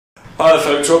Hi there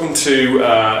folks, welcome to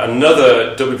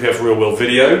another WPF Real World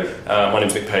video. My name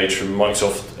is Nick Page from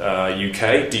Microsoft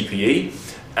UK, DPE,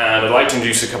 and I'd like to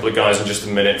introduce a couple of guys in just a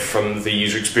minute from the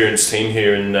user experience team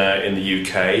here in the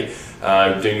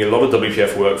UK, doing a lot of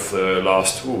WPF work for the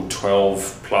last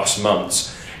 12 plus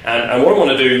months. And what I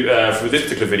want to do for this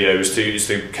particular video is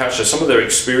to capture some of their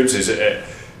experiences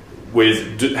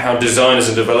with how designers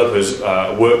and developers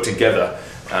work together.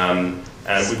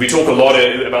 And we talk a lot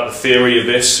about the theory of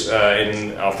this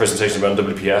in our presentation around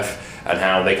WPF and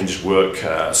how they can just work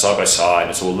side by side,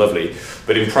 it's all lovely.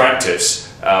 But in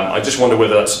practice, I just wonder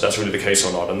whether that's really the case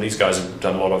or not. And these guys have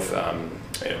done a lot of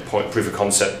proof of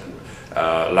concept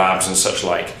labs and such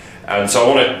like. And so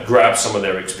I want to grab some of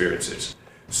their experiences.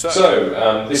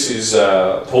 So this is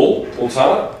Paul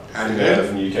Tyler from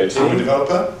the UK team. I'm a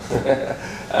developer.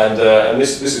 and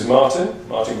this is Martin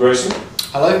Grayson.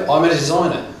 Hello, I'm a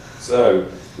designer. So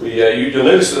you'll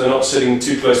notice that they're not sitting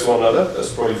too close to one another.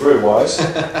 That's probably very wise.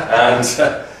 And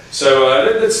so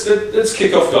let's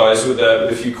kick off, guys, with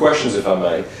a few questions, if I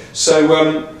may.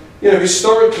 So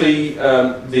historically,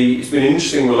 it's been an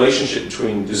interesting relationship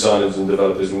between designers and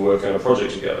developers when working on a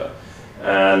project together.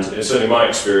 And certainly, in my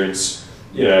experience,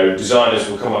 designers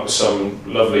will come up with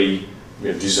some lovely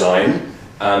design.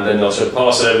 And then they'll sort of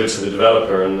pass it over to the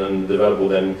developer, and then the developer will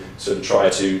then sort of try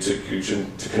to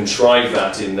contrive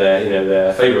that in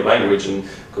their favourite language, and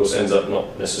of course ends up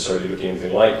not necessarily looking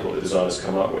anything like what the designers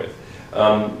come up with.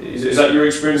 Is that your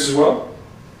experience as well?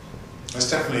 That's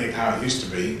definitely how it used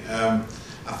to be.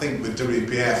 I think with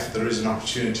WPF there is an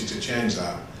opportunity to change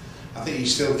that. I think you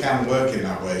still can work in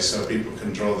that way, so people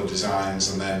can draw the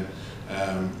designs and then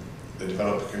the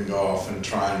developer can go off and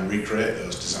try and recreate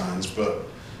those designs. But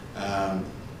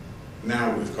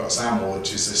now we've got XAML,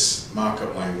 which is this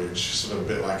markup language, sort of a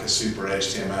bit like a super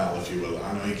HTML, if you will.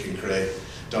 I know you can create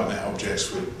 .NET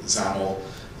objects with XAML,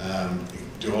 you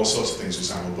can do all sorts of things with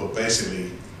XAML, but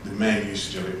basically the main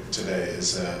usage of it today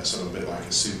is sort of a bit like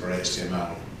a super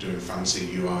HTML, doing fancy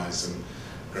UIs and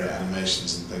great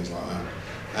animations and things like that.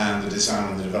 And the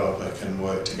designer and the developer can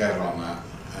work together on that.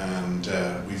 And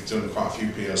we've done quite a few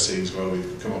POCs where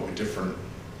we've come up with different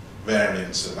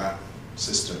variants of that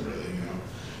system, really,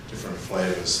 different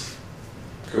flavours.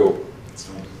 Cool.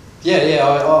 So. Yeah,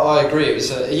 I agree.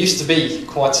 It used to be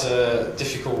quite a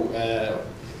difficult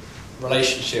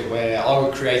relationship where I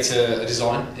would create a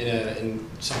design in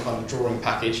some kind of drawing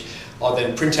package. I'd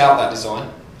then print out that design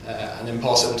and then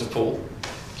pass it on to Paul.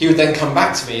 He would then come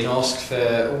back to me and ask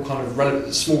for all kind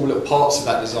of small little parts of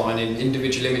that design in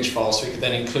individual image files, so we could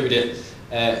then include it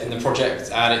in the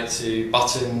project, add it to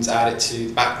buttons, add it to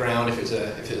the background if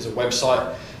it was a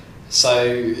website. So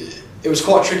it was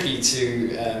quite tricky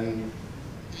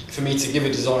for me to give a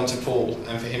design to Paul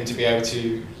and for him to be able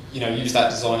to use that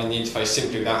design in the interface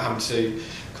simply without having to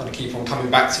kind of keep on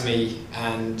coming back to me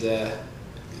and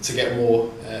to get more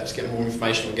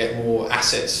information or get more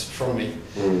assets from me.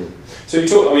 Mm. So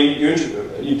you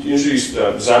introduced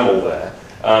XAML there,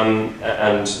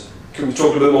 and can we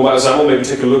talk a little bit more about XAML? Maybe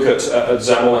take a look at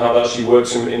XAML and how that actually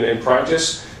works in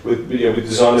practice with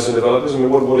designers and developers. I mean,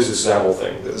 what is this XAML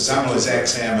thing? XAML is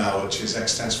XAML, which is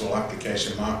Extensible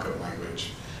Application Markup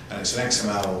Language, and it's an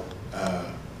XML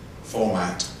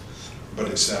format, but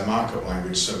it's a markup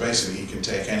language. So basically, you can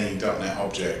take any .NET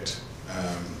object,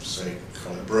 say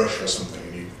call it brush or something,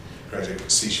 and you create a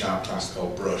C# class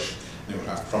called brush, and it would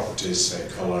have properties, say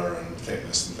colour and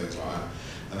thickness and things like that.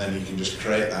 And then you can just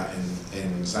create that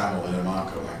in XAML in a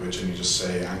markup language, and you just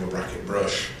say angle bracket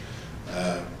brush,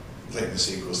 thickness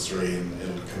equals 3, and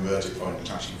it'll convert it for it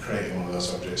to actually creating one of those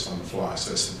objects on the fly.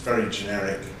 So it's a very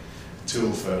generic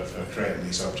tool for creating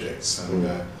these objects,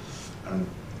 and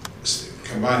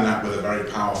combine that with a very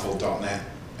powerful .NET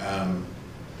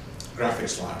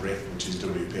graphics library, which is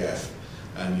WPF,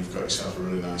 and you've got yourself a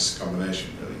really nice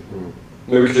combination, really. Mm.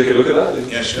 Maybe we can take a look at that?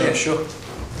 Yeah, sure. Yeah, sure.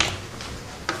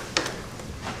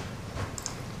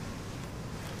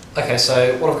 Okay,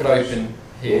 so what I've got open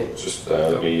here. Just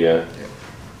let me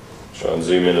try and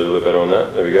zoom in a little bit better on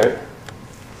that. There we go.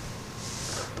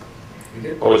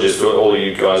 Apologies to all of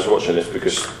you guys watching this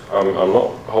because I'm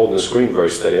not holding the screen very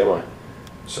steady, am I?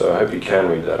 So I hope you can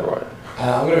read that all right.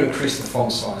 I'm going to increase the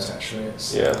font size actually.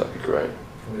 Yeah, that'd be great.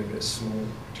 Probably a bit small.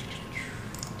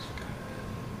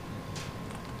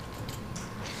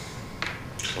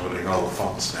 Loading all the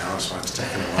fonts now, so it's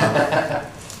taking a while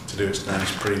to do its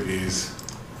nice previews.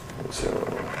 So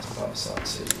about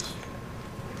size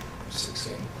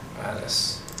 16,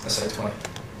 let's say 20.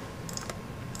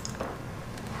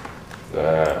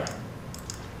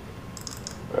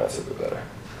 That's a bit better.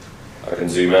 I can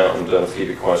zoom out and don't have to keep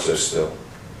it quite so still.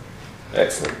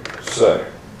 Excellent. So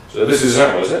this is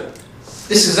XAML, is it?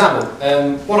 This is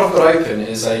XAML. What I've got open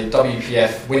is a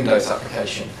WPF Windows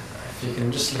application. If you can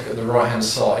just look at the right hand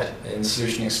side in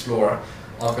Solution Explorer,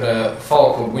 I've got a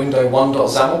file called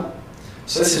window1.xaml.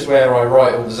 So this is where I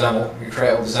write all the XAML, we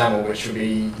create all the XAML which will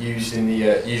be used in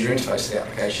the user interface of the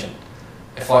application.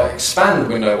 If I expand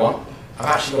window 1, I've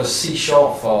actually got a C#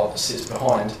 file that sits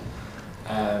behind.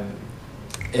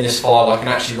 In this file I can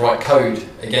actually write code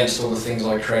against all the things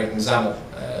I create in XAML,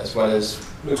 as well as...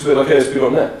 Looks a bit like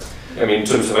ASP.NET. I mean, in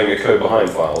terms of having a code behind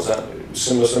file, is that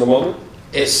similar sort of model?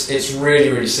 It's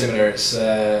really similar.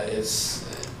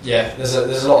 Yeah.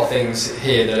 There's a lot of things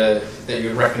here that you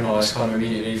would recognise kind of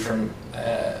immediately from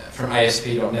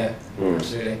ASP.NET.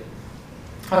 Absolutely.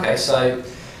 Okay, so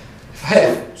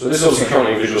so this is obviously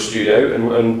currently in Visual Studio,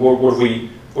 and what have we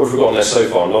got on there so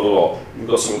far? Not a lot. We've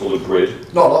got something called a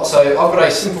grid. Not a lot. So I've got a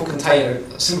simple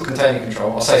container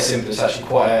control. I'll say simple. It's actually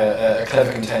quite a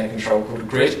clever container control called a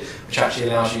grid, which actually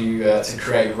allows you to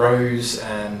create rows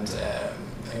and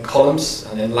columns,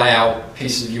 and then lay out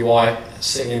pieces of UI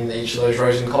sitting in each of those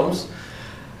rows and columns.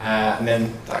 And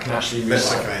then that can actually... A bit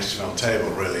like an HTML table,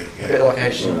 really. Yeah. A bit like an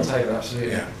HTML table,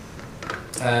 absolutely.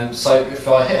 Yeah. So if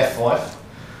I hit F5,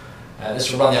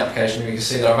 this will run the application, and you can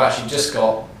see that I've actually just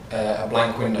got a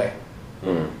blank window.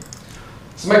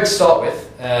 So maybe to start with,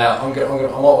 I might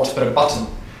want to put a button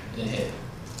in here.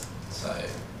 So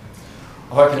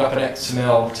I've opened up an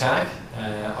XML tag.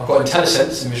 I've got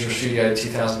IntelliSense in Visual Studio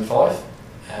 2005.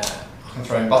 I can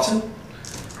throw in a button,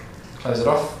 close it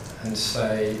off, and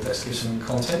say, let's give some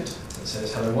content that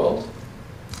says hello world.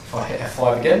 If I hit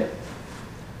F5 again,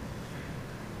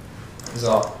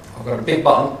 I've got a big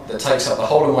button that takes up the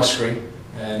whole of my screen,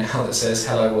 and now that says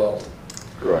hello world.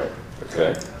 Right,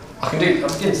 okay. I can begin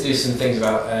to do some things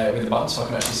about with the button, so I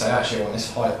can actually say, I want this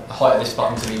the height of this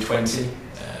button to be 20,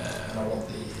 and I want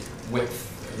the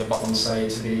width of the button, say,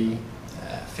 to be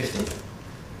 50.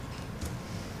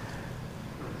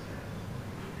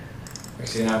 You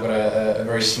can see now I've got a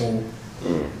very small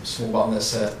button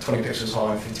that's 20 pixels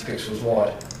high and 50 pixels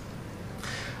wide.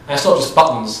 And it's not just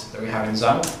buttons that we have in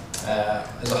XAML.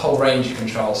 There's a whole range of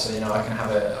controls. So I can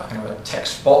have a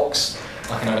text box.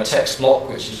 I can have a text block,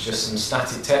 which is just some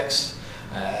static text.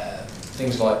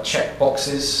 Things like check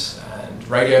boxes and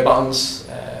radio buttons.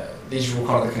 These are all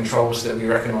kind of the controls that we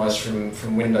recognise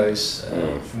from Windows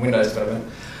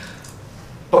development.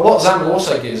 But what XAML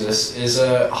also gives us is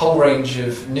a whole range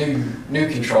of new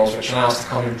controls, which allow us to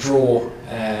kind of draw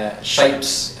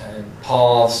shapes and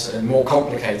paths and more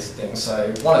complicated things.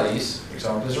 So one of these, for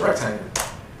example, is a rectangle.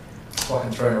 So I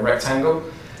can throw in a rectangle,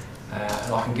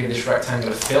 and I can give this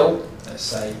rectangle a fill. Let's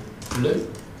say blue.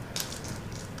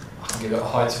 I can give it a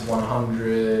height of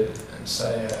 100 and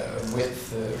say a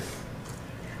width of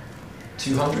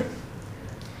 200.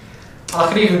 I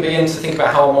could even begin to think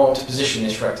about how I want to position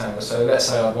this rectangle. So let's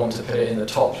say I want to put it in the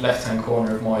top left-hand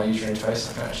corner of my user interface.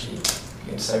 I can actually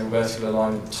begin to say vertical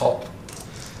alignment top,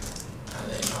 and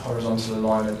then horizontal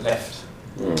alignment left.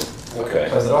 Okay.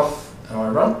 Close it off, and I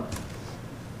run.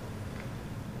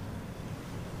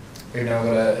 We've now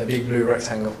got a big blue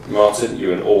rectangle. Martin,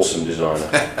 you're an awesome designer.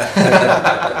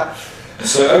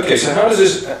 So how does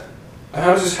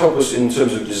this help us in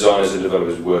terms of designers and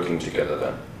developers working together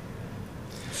then?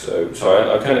 So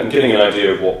I'm getting an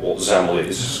idea of what XAML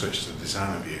is. Switch to the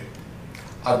designer view.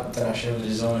 I don't actually have a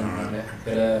designer on it,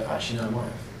 but actually no, I might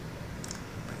have.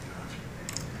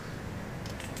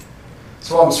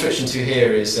 So what I'm switching to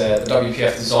here is the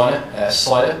WPF designer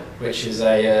slider, which is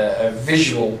a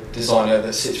visual designer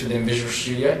that sits within Visual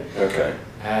Studio. Okay.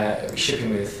 We're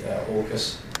shipping with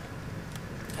Orcus.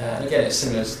 And again, it's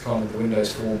similar to kind of the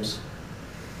Windows forms.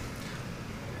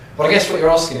 But I guess what you're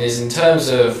asking is, in terms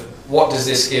of what does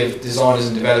this give designers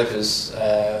and developers,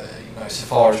 so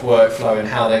far as workflow and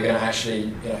how they're going to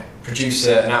actually, produce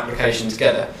an application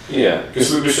together? Yeah,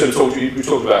 because we sort of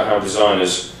talked about how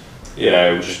designers,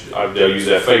 they'll use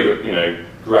their favourite,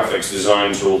 graphics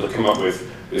design tool to come up with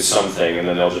something, and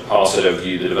then they'll just pass it over to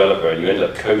you, the developer, and you end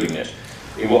up coding it.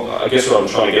 I guess what I'm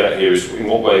trying to get at here is, in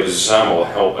what way does XAML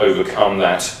help overcome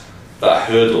that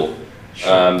hurdle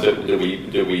that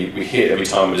we hit every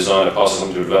time a designer passes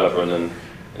something to a developer, and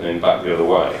then back the other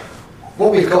way?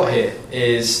 What we've got here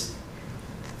is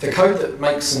the code that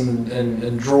makes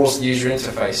and draws the user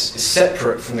interface is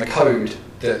separate from the code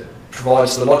that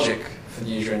provides the logic for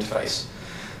the user interface.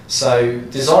 So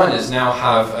designers now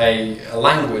have a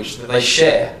language that they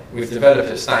share with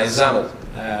developers, that is XAML.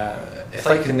 If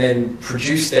they can then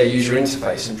produce their user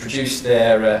interface and produce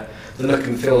the look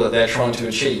and feel that they're trying to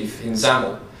achieve in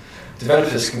XAML,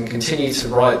 developers can continue to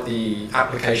write the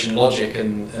application logic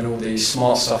and all the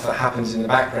smart stuff that happens in the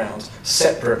background,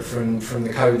 separate from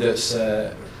the code that's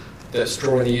that's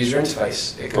drawing the user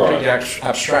interface. It completely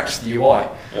abstracts the UI.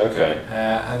 Okay.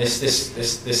 And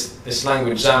this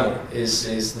language XAML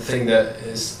is the thing that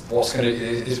is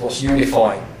what's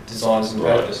unifying designers and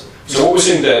developers. So what we're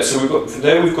seeing there, so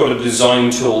we've got a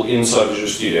design tool inside Visual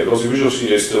Studio, because Visual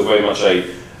Studio is still very much a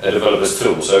developer's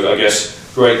tool. So I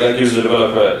guess, great, that gives the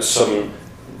developer some,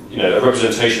 a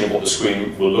representation of what the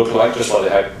screen will look like, just like they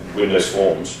had Windows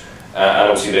Forms. And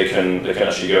obviously they can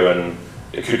actually go and,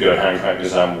 it could go and hand crank the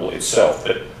XAML itself.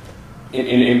 But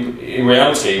in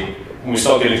reality, when we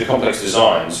start getting into complex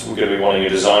designs, we're going to be wanting a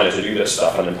designer to do that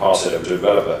stuff and then pass it over to a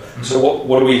developer. Mm-hmm. So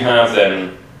what do we have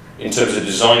then in terms of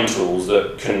design tools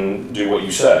that can do what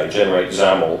you say, generate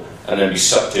XAML, and then be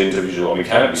sucked into Visual? I mean,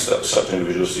 can it be sucked into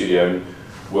Visual Studio and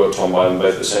worked on by them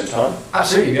both at the same time?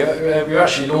 Absolutely. We're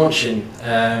actually launching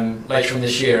later on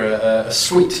this year a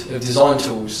suite of design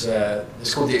tools.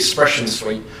 It's called the Expression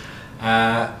Suite,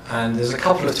 and there's a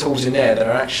couple of tools in there that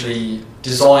are actually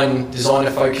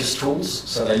designer-focused tools.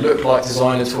 So they look like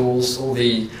designer tools. All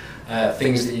the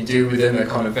things that you do with them are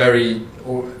kind of very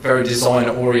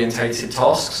designer-orientated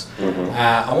tasks. Mm-hmm.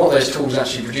 And what those tools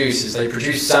actually produce is they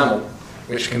produce XAML,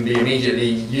 which can be immediately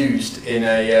used in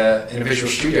a Visual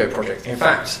Studio project. In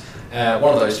fact,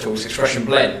 one of those tools, Expression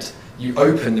Blend, you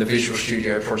open the Visual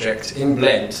Studio project in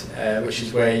Blend, which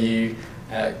is where you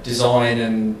design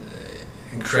and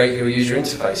create your user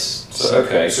interface.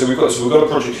 So we've got a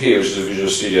project here, which is a Visual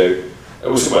Studio.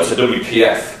 It's a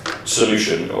WPF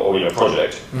solution or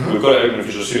project. Mm-hmm. We've got it open in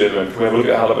Visual Studio at the moment. Can we have a look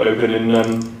at how that would open in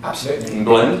absolutely in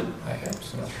Blend? Okay,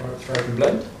 so let's throw open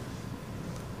Blend.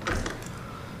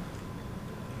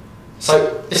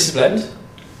 So this is Blend.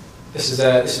 This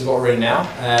is what we're in now.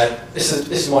 This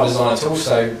is my designer tool.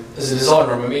 So as a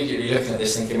designer, I'm immediately looking at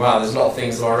this, thinking, wow, there's a lot of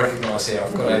things that I recognise here.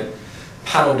 I've got a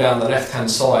panel down the left-hand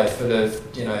side full of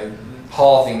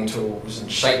pathing tools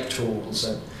and shape tools,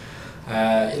 and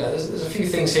there's a few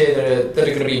things here that are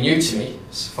going to be new to me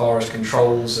as far as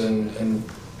controls and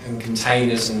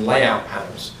containers and layout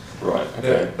panels. Right.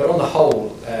 Okay. But on the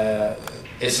whole,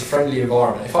 it's a friendly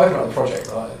environment. If I open up the project,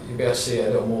 you'll be able to see it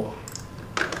a little more.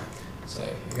 So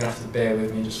you're going to have to bear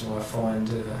with me just while I find...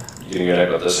 You're going to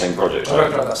open up the same project? I'll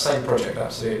open up that same project,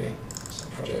 absolutely.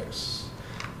 Same projects.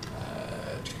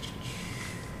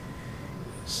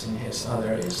 It's in here. Oh,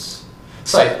 there it is.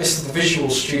 So this is the Visual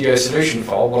Studio solution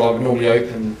file, what I would normally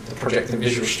open the project in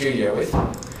Visual Studio with.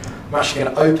 I'm actually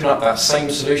going to open up that same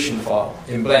solution file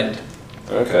in Blend.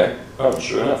 Okay. Oh,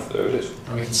 sure enough, there it is.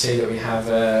 And we can see that we have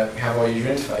our user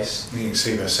interface. You can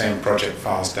see the same project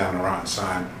files down the right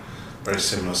side. Very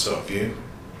similar sort of view.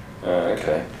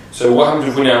 Okay. So what happens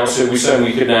if we now, so we're saying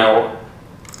we could now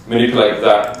manipulate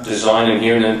that design in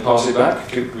here and then pass it back?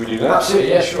 Could we do that? Absolutely,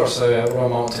 yeah, sure. So what I might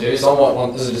want to do is,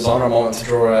 as a designer, I might want to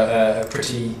draw a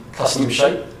pretty custom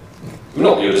shape.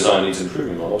 Not that your design needs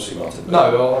improving on, obviously, Martin.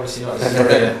 No, well, obviously not. This is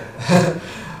already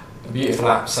a beautiful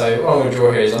app. So what I'm going to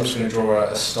draw here is I'm just going to draw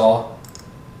a star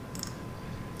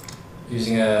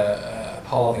using a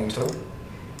pathing tool.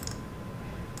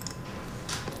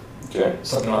 Okay.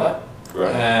 Something like that.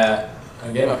 Right.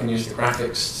 Again, I can use the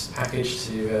graphics package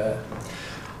to...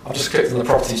 I've just clicked on the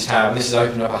properties tab, and this has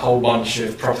opened up a whole bunch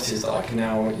of properties that I can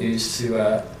now use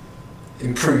to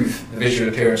improve the visual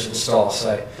appearance of the star.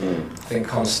 So I think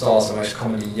kind of stars are most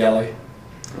commonly yellow.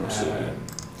 Absolutely. And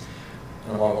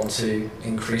I might want to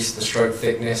increase the stroke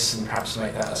thickness and perhaps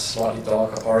make that a slightly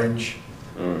darker orange.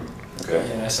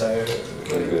 Okay. So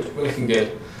we're looking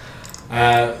good.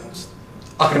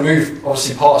 I can move,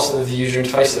 obviously, parts of the user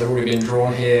interface that have already been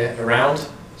drawn here around.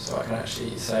 So I can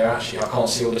actually say, I can't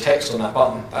see all the text on that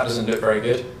button. That doesn't look very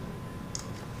good.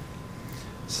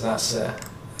 So that's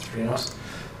pretty nice.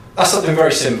 That's something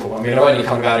very simple. I mean, I've only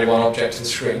kind of added one object to the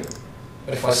screen.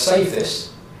 But if I save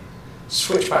this,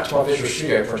 switch back to my Visual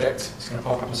Studio project, it's going to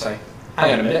pop up and say,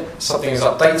 hang on a minute, something is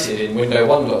updated in window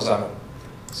 1.xaml.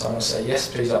 So I'm going to say, yes,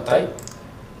 please update.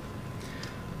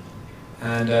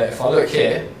 And if I look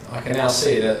here, I can now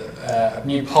see that a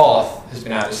new path has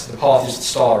been added. So the path is the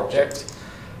star object.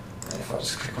 And if I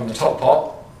just click on the top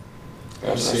part,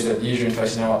 you'll see that the user interface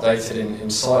is now updated in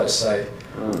Sliders. So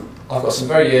I've got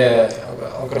some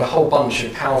I've got a whole bunch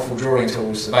of powerful drawing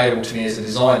tools available to me as a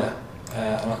designer,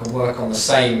 and I can work on the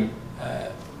same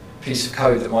piece of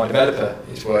code that my developer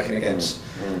is working against.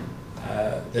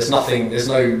 There's no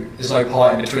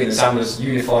part in between. The XAML's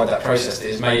unified that process.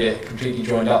 It has made it completely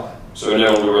joined up. So we're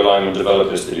no longer relying on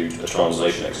developers to do a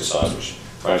translation exercise, which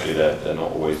frankly they're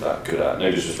not always that good at. No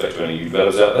disrespect to any of you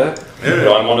developers out there,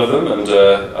 but I'm one of them, and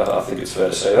I think it's fair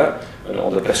to say that. We're not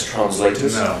the best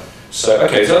translators. No. So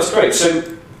okay, so that's great.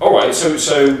 So all right, so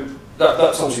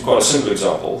that's obviously quite a simple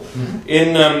example.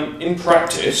 In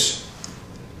practice,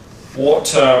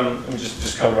 What, let me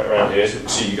just come right around here to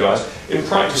see you guys. In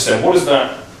practice then, what is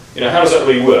that, how does that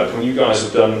really work? I mean, you guys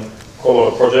have done quite a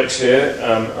lot of projects here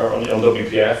on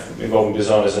WPF involving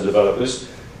designers and developers.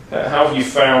 How have you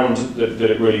found that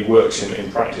it really works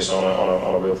in practice on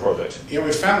a real project? Yeah,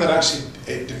 we found that actually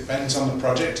it depends on the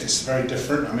project. It's very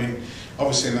different. I mean,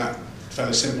 obviously in that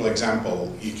fairly simple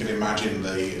example, you could imagine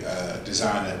the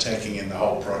designer taking in the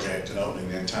whole project and opening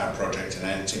the entire project and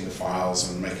editing the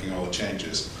files and making all the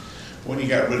changes. When you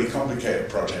get a really complicated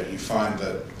project, you find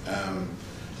that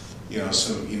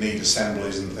you need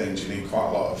assemblies and things. You need quite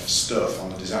a lot of stuff on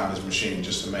the designer's machine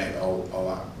just to make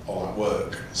all that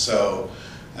work. So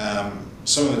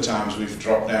some of the times we've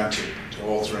dropped down to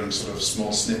authoring sort of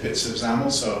small snippets of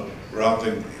XAML. So rather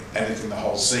than editing the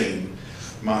whole scene,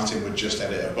 Martin would just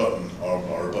edit a button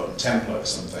or a button template or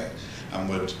something, and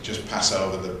would just pass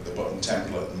over the button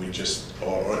template, and we just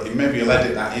or maybe he'll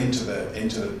edit that into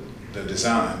the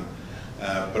design,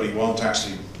 but he won't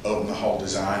actually open the whole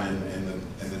design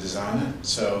in the designer.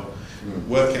 So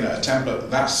working at a template,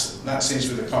 that seems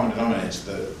to be the common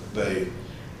denominator. That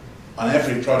on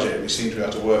every project we seem to be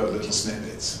able to work with little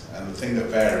snippets, and the thing that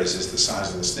varies is the size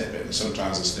of the snippet, and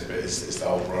sometimes the snippet is the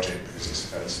whole project because it's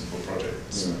a very simple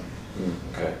project. So.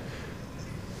 Okay.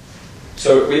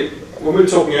 So when we were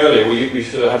talking earlier, we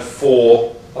sort of had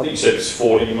four. I think you said it's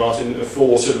four, didn't you, Martin?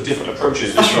 Four sort of different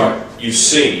approaches that you've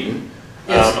seen.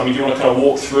 Yes. I mean, do you want to kind of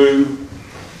walk through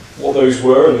what those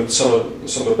were and some of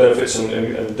the benefits and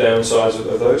downsides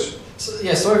of those?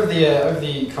 So over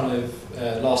the kind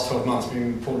of last 12 months, me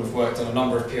and Paul have worked on a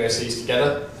number of POCs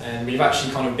together, and we've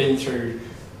actually kind of been through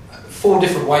 4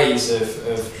 different ways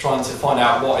of trying to find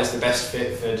out what is the best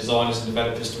fit for designers and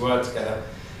developers to work together.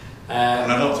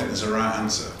 And I don't think there's a right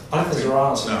answer. I don't think there's a right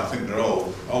answer. No, I think they're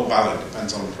all valid.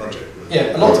 Depends on the project. Really.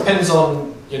 Yeah, a lot depends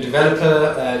on your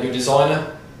developer, your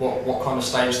designer, what kind of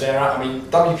stage they're at. I mean,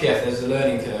 WPF, there's a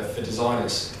learning curve for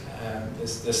designers.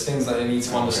 There's things that they need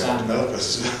to understand.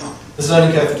 Developers as well. There's a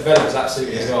learning curve for developers,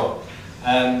 absolutely, as well.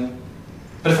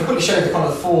 But if I quickly show you the kind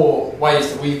of 4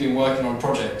 ways that we've been working on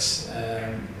projects,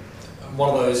 one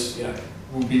of those,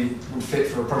 would fit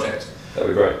for a project. That'd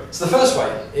be great. So the first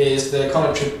way is the kind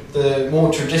of the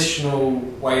more traditional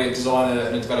way a designer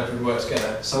and a developer would work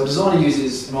together. So a designer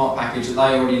uses an art package that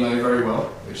they already know very well,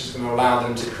 which is going to allow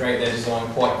them to create their design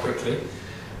quite quickly.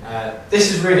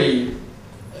 This is really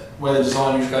where the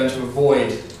designer is going to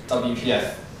avoid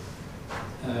WPF,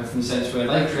 from the sense where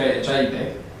they create a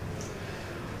JPEG.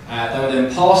 They will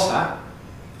then pass that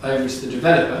over to the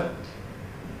developer,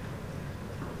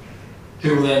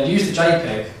 who will then use the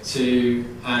JPEG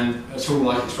and a tool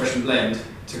like Expression Blend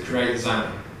to create the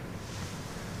XAML.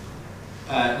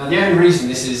 Now the only reason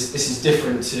this is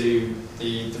different to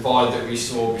the divide that we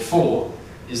saw before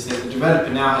is that the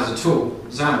developer now has a tool,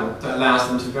 XAML, that allows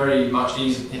them to in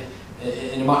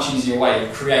a much easier way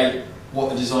create what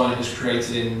the designer has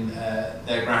created in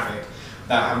their graphic,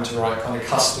 without having to write kind of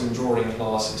custom drawing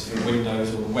classes for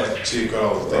Windows or the web. So you've got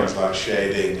all the things like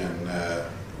shading and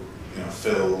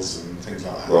fills and things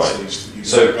like that. Right.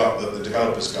 So the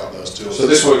developer's got those tools. So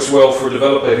this works well for a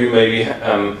developer who maybe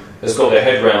has got their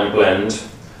head around Blend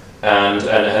and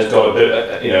has got a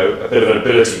bit of an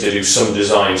ability to do some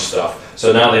design stuff.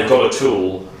 So now they've got a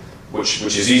tool which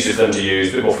is easier for them to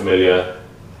use, a bit more familiar,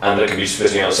 and that can be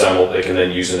splitting out XAML they can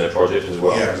then use in their project as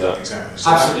well. Yeah, exactly. So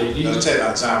absolutely. They'll take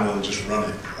that XAML and just run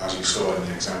it as you saw in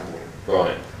the example.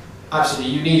 Right.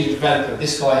 Absolutely, you need a developer.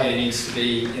 This guy here needs to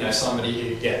be,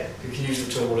 somebody who can use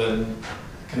the tool and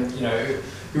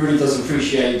who really does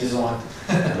appreciate design.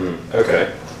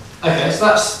 Okay. Okay, so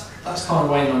that's kind of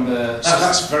way number. So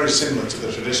that's very similar to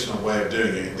the traditional way of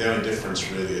doing it. The only difference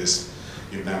really is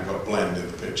you've now got Blend in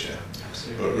the picture.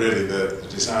 Absolutely. But really, the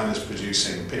designer's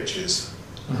producing pictures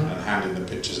and handing the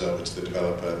pictures over to the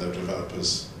developer, and the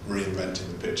developer's reinventing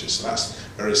the pictures. So that's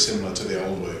very similar to the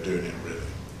old way of doing it,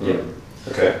 really. Yeah.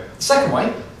 Okay. The second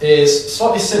way is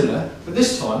slightly similar, but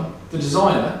this time the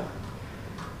designer,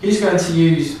 he's going to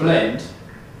use Blend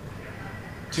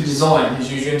to design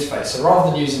his user interface. So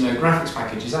rather than using a graphics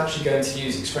package, he's actually going to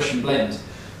use Expression Blend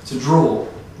to draw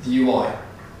the UI.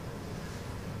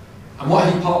 And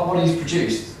what he's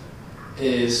produced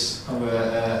is kind of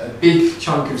a big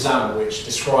chunk of XAML which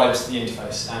describes the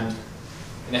interface and,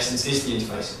 in essence, is the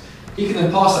interface. He can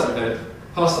then pass that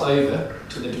over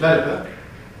to the developer,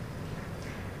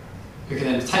 who can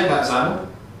then take that XAML,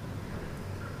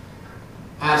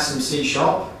 add some C#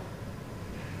 or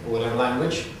whatever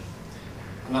language,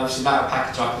 and obviously that will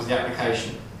package up as the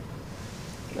application.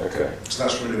 Okay. So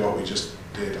that's really what we just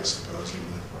did, I suppose, isn't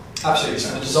it? Absolutely.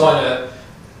 So the designer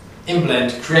in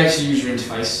Blend creates a user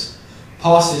interface,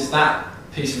 passes that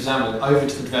piece of XAML over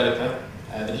to the developer.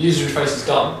 The user interface is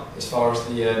done as far as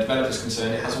the developer is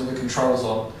concerned. It has all the controls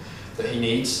on that he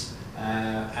needs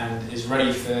and is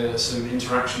ready for some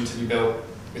interaction to be built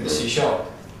with the C#.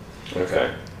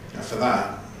 Okay. And for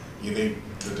that, you need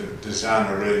the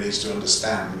designer really needs to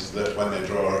understand that when they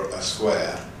draw a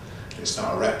square, it's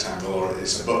not a rectangle or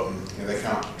it's a button. You know, they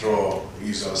can't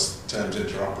use those terms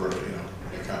interoperably. You know,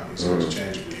 they can't use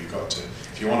interchangeably. You've got to.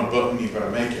 If you want a button, you've got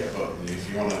to make it a button.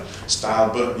 If you want a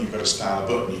style button, you've got to style a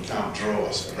button. You can't draw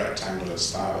a rectangle and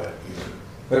style it. You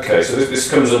know. Okay, so this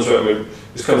comes onto an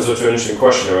interesting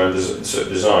question around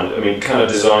design. I mean, can a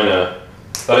designer?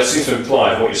 That seems to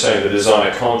imply what you're saying. The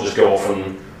designer can't just go off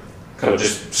and kind of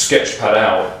just sketch pad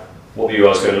out what the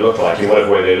UI is going to look like in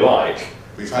whatever way they like.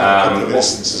 We've had a couple of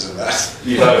instances of that.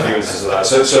 You've had a few instances of that.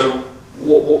 So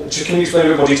can you explain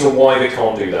in a bit more detail why they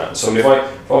can't do that? So if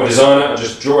I'm a designer, I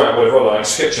just draw out whatever I like,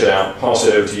 sketch it out, pass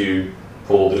it over to you,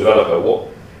 Paul, the developer.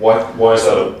 Why is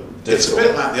that difficult? It's a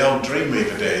bit like the old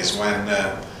Dreamweaver days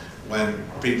when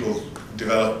people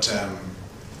developed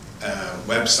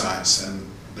websites and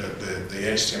the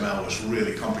HTML was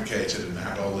really complicated and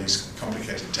had all these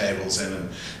complicated tables in and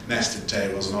nested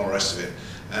tables and all the rest of it.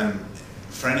 And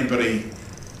for anybody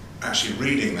actually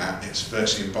reading that, it's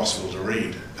virtually impossible to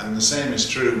read. And the same is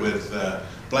true with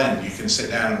Blend. You can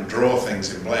sit down and draw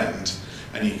things in Blend,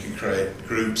 and you can create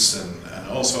groups and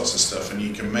all sorts of stuff, and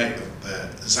you can make the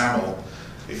XAML.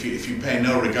 If you pay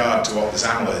no regard to what the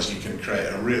XAML is, you can create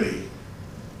a really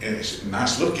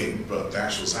nice looking, but the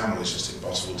actual XAML is just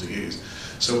impossible to use.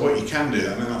 So what you can do,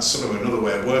 I mean, that's sort of another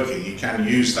way of working. You can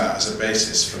use that as a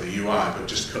basis for the UI, but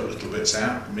just cut little bits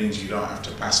out. It means you don't have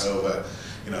to pass over,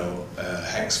 you know,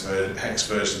 hex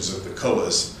versions of the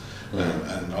colours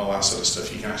and all that sort of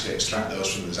stuff. You can actually extract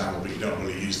those from the XAML, but you don't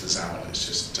really use the XAML. It's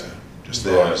just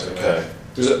there. Right. Okay.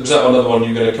 Was that another one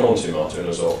you're going to come on to, Martin,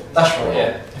 as well? That's right.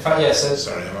 Yeah. In fact, yeah. So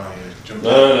sorry, am I jumping?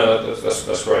 No.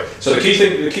 That's great. So the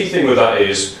key thing with that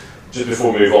is, just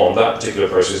before we move on, that particular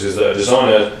process is that a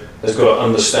designer has got to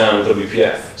understand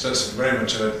WPF. So it's very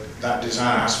much that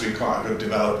designer has to be quite a good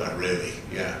developer, really.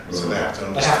 Yeah. So they have to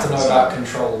understand. They have to know about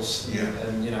controls. Yeah.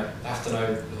 And you know, they have to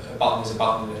know a button is a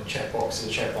button, a checkbox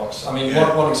is a checkbox. I mean,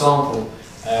 one example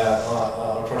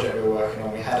on a project we were working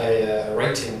on, we had a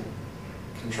rating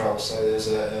control. So there's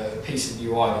a piece of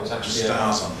UI that was actually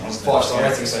stars on, wasn't it? 5-star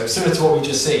rating. So similar to what we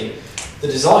just seen, the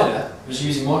designer was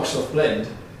using Microsoft Blend,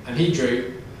 and he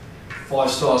drew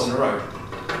 5 stars in a row.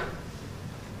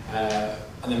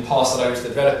 And then pass it over to the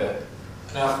developer.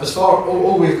 Now, as far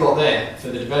all we've got there for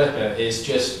the developer is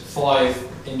just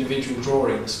 5 individual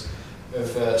drawings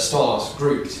of stars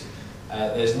grouped.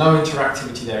 There's no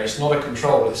interactivity there. It's not a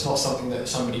control. It's not something that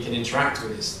somebody can interact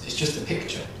with. It's just a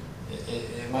picture.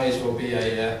 It may as well be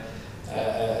a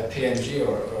PNG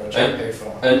or a JPEG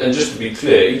file. And just to be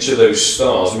clear, each of those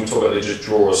stars, when we talk about they just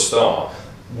draw a star,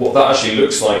 what that actually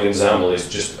looks like in XAML is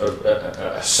just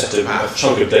a set of a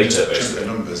chunk of data, basically. Chunk of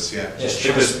numbers, yeah.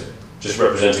 Just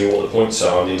representing what the points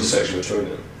are and the intersection between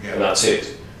them, yeah. And that's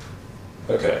it.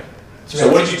 Okay. So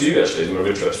what did you do actually? I'm of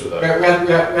interest with that. We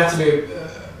had to do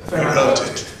a fair amount of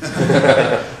it.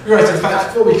 Right. In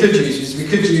fact, what we could use is we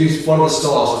could use one of the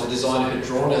stars the designer had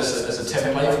drawn as a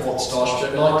template for what stars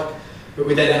should look like, but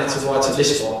we then had to write a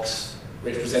list box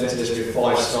which presented us with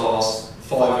 5 stars,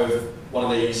 5 of one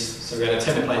of these. So we had a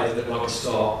template that looked like a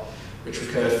star, which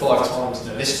recurred 5 times in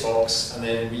the list box, and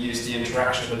then we used the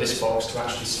interaction of the list box to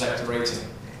actually select a rating.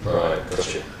 Right,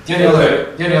 gotcha. The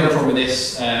only other problem with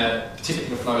this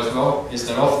particular flow as well is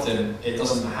that often it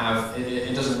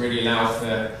doesn't really allow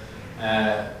for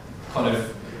kind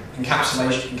of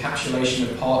encapsulation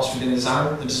of parts within the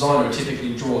XAML. The designer would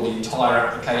typically draw the entire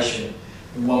application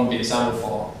in one big XAML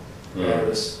file,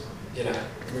 whereas, you know,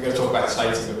 we're going to talk about this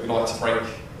later, but we like to break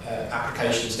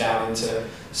applications down into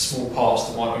small parts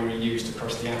that might be reused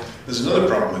across the app. There's another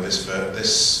problem with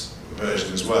this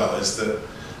version as well, is that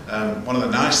one of the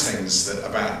nice things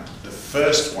about the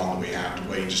first one that we had,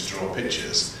 where you just draw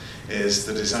pictures, is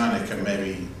the designer can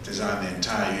maybe design the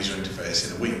entire user interface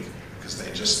in a week, because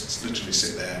they just literally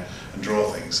sit there and draw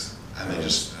things. And they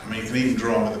just, I mean, you can even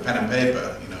draw them with a pen and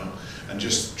paper, you know, and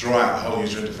just draw out the whole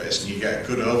user interface, and you get a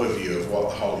good overview of what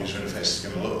the whole user interface is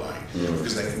going to look like,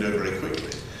 because they can do it very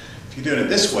quickly. If you're doing it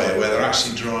this way, where they're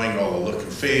actually drawing all the look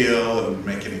and feel and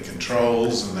making it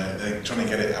controls, and they're trying to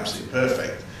get it absolutely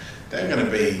perfect, they're going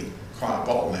to be quite a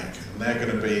bottleneck, and they're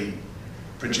going to be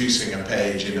producing a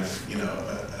page in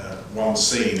one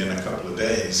scene in a couple of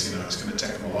days. You know, it's going to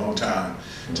take them a long time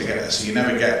to get there. So you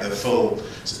never get the full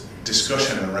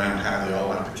discussion around how the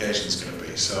whole application is going to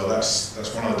be. So that's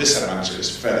one of the disadvantages.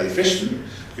 It's fairly efficient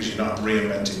because you're not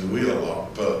reinventing the wheel a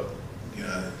lot, but you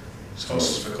know,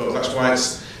 horses for course. That's why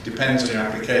it depends on your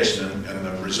application and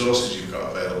the resources you've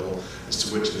got available as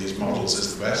to which of these models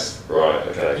is the best. Right,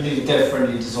 okay. You need a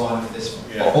dev-friendly design for this one.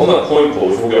 Yeah. On that point, Paul,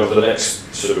 before we go on to the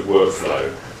next sort of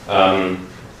workflow,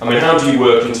 I mean, how do you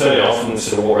work internally? I often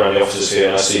sort of walk around the offices here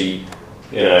and I see,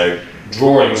 you know,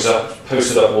 drawings up,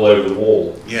 posted up all over the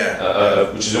wall,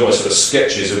 which is almost sort of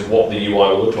sketches of what the UI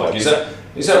will look like. Is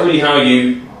that really how do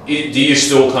you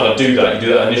still kind of do that? You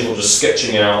do that initial just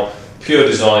sketching out, pure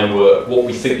design work, what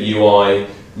we think the UI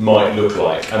might look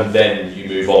like, and then you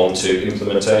move on to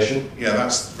implementation? Yeah,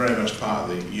 that's very much part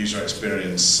of the user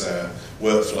experience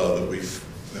workflow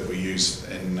that we use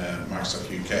in Microsoft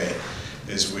UK.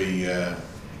 Is we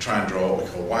try and draw what we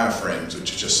call wireframes,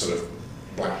 which are just sort of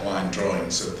black line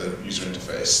drawings of the user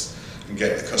interface, and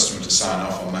get the customer to sign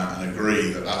off on that and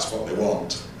agree that that's what they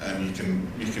want. And you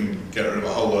can get rid of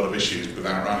a whole load of issues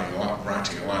without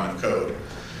writing a line of code.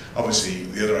 Obviously,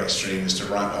 the other extreme is to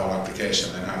write the whole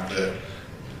application and have the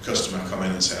customer come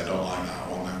in and say, I don't like that,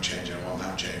 I want that changing, I want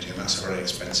that changing. And that's a very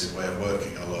expensive way of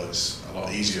working, although it's a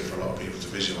lot easier for a lot of people to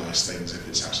visualize things if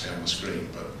it's actually on the screen.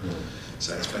 But it's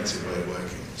an expensive way of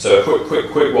working. So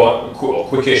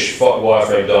quickish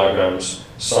wireframe diagrams,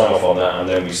 sign off on that, and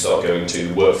then we start going to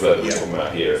the workflow that we're talking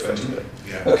about here, effectively.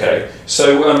 Yeah. Okay.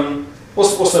 So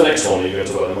what's the next one that you're going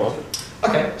to talk about,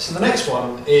 Mark? Okay. So the next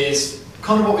one is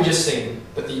kind of what we just seen,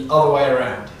 but the other way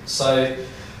around. So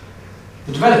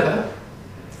the developer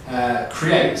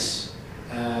creates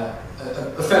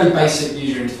a fairly basic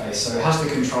user interface. So it has the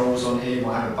controls on here. It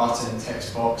might have a button, a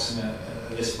text box, and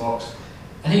a list box.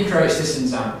 And he creates this in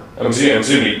XAML. And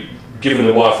presumably, given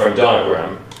the wireframe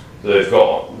diagram that they've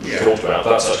got, we've talked about,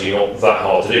 that's actually not that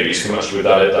hard to do. You can actually with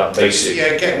that basic.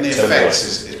 Yeah, getting the template.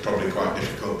 effects is probably quite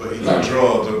difficult, but you can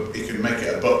you can make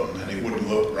it a button and it wouldn't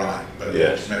look right, but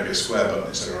it's maybe a square button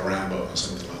instead of a round button or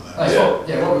something like that.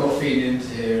 What we've got feeding into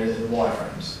here is the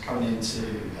wireframes coming into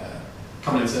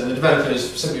the developer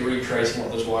is simply recreating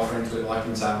what those wireframes look like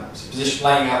in XAML. So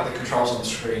laying out the controls on the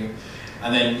screen,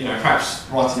 and then perhaps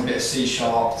writing a bit of C#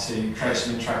 to create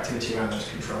some interactivity around those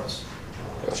controls.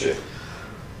 Gotcha.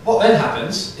 What then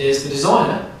happens is the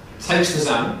designer takes the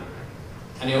XAML,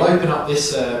 and he'll open up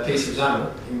this piece of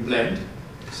XAML in Blend.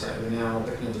 So we're now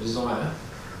looking at the designer.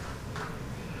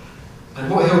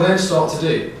 And what he'll then start to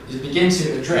do is begin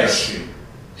to address...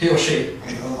 He or she.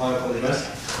 I apologise.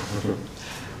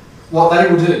 What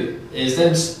they will do is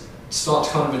then start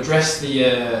to kind of address the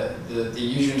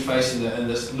user interface and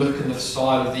the look and the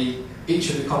style of each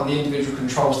of the individual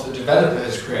controls that the developer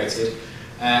has created,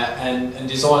 and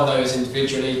design those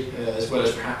individually, as well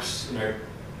as perhaps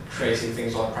creating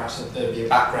things like perhaps there'd be a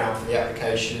background for the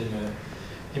application.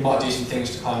 He might do some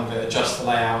things to kind of adjust the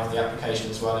layout of the application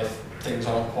as well if things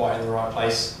aren't quite in the right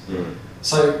place.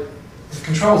 So the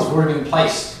controls have already been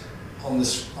placed on the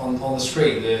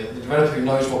screen. The developer who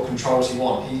knows what controls he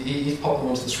wants, he's popped them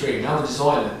onto the screen. Now the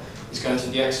designer is going to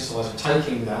do the exercise of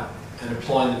taking that and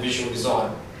applying the visual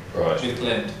design with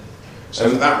Blend. So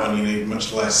for that one you need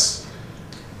much less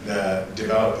the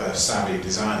developer savvy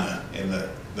designer, in that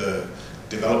the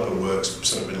developer work's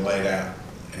sort of been laid out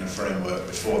in a framework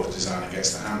before the designer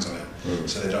gets their hands on it,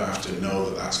 so they don't have to know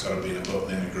that that's got to be in a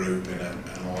button, in a group, and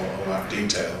all that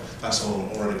detail. That's all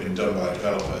already been done by a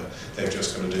developer. They've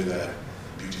just got to do their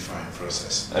beautifying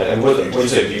process. And when you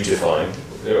say beautifying,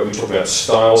 are we talking about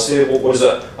styles here? What is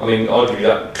that? I mean, arguably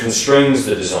that constrains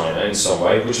the designer in some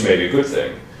way, which may be a good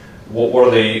thing. What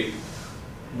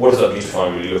does that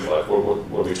beautifying really look like?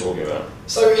 What are we talking about?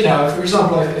 So, for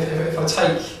example, if I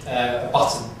take a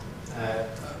button,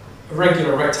 a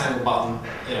regular rectangle button,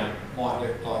 might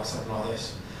look like something like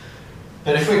this.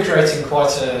 But if we're creating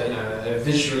quite a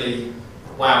visually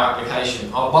wow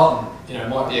application, our button,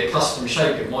 might be a custom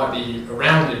shape. It might be a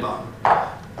rounded button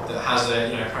that has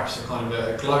perhaps a kind of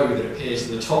a glow that appears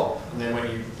in the top, and then when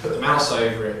you put the mouse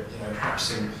over it, perhaps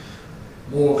some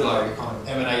more glow kind of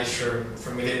emanates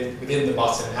from within the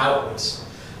button outwards.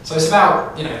 So it's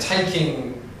about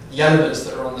taking the elements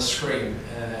that are on the screen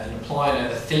and applying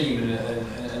a theme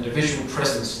and a visual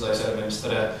presence to those elements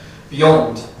that are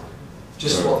beyond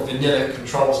just what the vanilla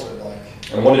controls look like.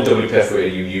 And what in WPF are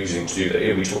you using to do that?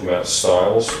 Are we talking about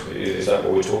styles? Is that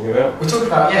what we're talking about? We're talking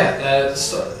about,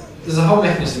 there's a whole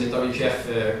mechanism in WPF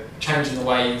for changing the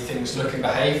way things look and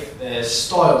behave. There's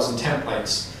styles and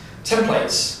templates.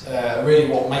 Templates are really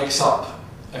what makes up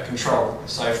a control.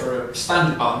 So for a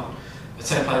standard button, a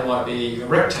template might be a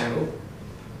rectangle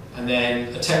and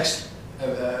then a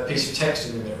piece of text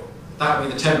in the middle. That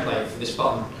would be the template for this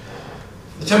button.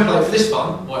 The template for this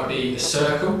button might be a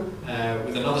circle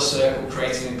with another circle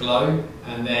creating a glow,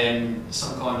 and then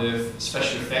some kind of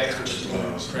special effect which is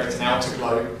going to create an outer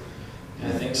glow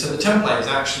thing. So the template has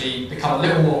actually become a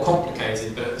little more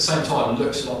complicated, but at the same time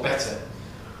looks a lot better.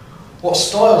 What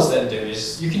styles then do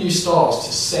is you can use styles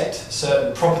to set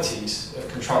certain properties of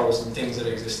controls and things that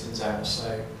exist in XAML.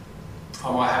 So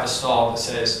I might have a style that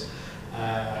says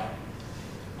I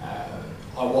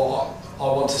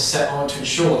want to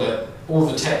ensure that all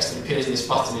the text that appears in this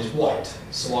button is white.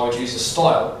 So I would use a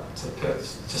style to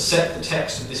set the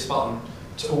text of this button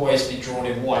to always be drawn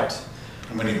in white.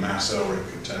 And when you mouse over it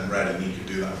could turn red, and you could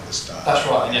do that with the style. That's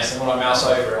right, and yes, and when I mouse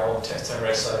over it I want the text to turn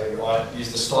red, so I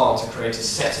use the style to create a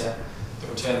setter that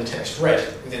will turn the text red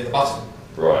within the button.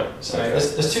 Right. So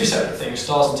there's two separate things,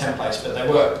 styles and templates, but they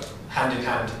work hand in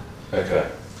hand. Okay.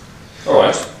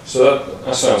 Alright, so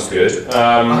that sounds good.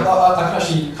 I can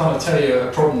actually kind of tell you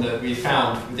a problem that we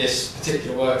found with this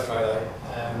particular workflow though.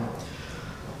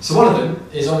 So one of them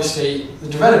is obviously the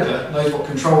developer knows what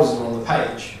controls are on the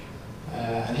page,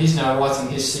 and he's now writing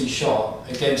his C#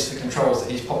 against the controls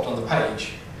that he's popped on the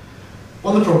page.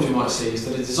 One of the problems we might see is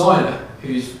that a designer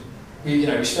we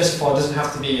specify doesn't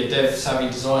have to be a dev savvy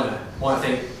designer might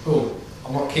think, oh,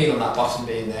 I'm not keen on that button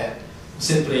being there,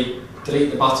 simply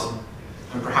delete the button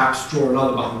and perhaps draw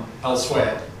another button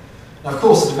elsewhere. Now of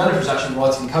course the developer is actually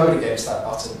writing code against that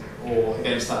button or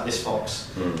against that list box.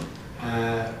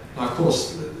 Now of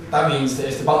course that means that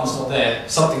if the button's not there,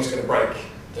 something's going to break.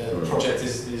 The project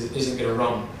isn't going to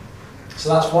run. So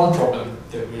that's one problem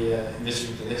that we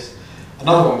envisaged with this.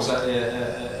 Another one was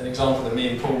an example that me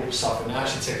and Paul suffered, and it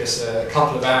actually took us a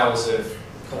couple of hours of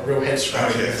kind of real head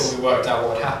scratching before we worked out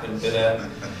what had happened.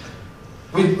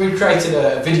 But we created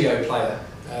a video player,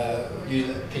 a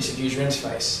piece of user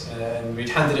interface, and we'd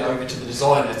handed it over to the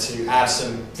designer to add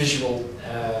some visual,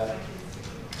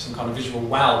 some kind of visual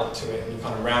wow to it, and we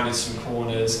kind of rounded some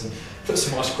corners and put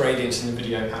some nice gradients in the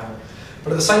video panel.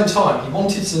 But at the same time, he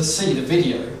wanted to see the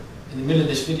video in the middle of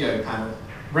this video panel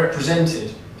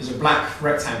represented as a black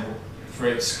rectangle for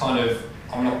its kind of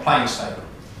I'm not playing statement.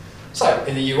 So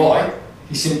in the UI,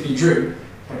 he simply drew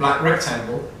a black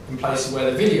rectangle in place of where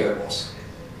the video was.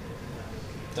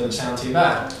 Doesn't sound too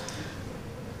bad.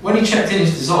 When he checked in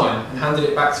his design and handed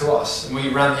it back to us, and we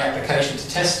ran the application to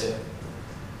test it,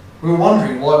 we were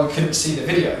wondering why we couldn't see the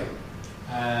video.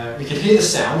 We could hear the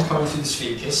sound coming through the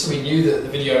speakers, so we knew that the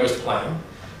video was playing,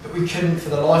 but we couldn't, for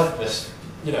the life of us,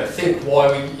 think why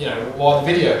the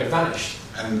video had vanished.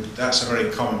 And that's a very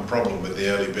common problem with the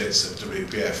early bits of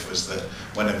WPF, was that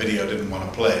when a video didn't want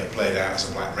to play, it played out as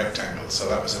a black rectangle. So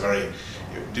that was it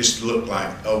just looked like,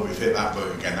 oh, we've hit that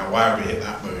bug again. Now why have we hit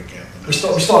that bug again? We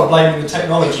started blaming the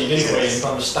technology, didn't we, and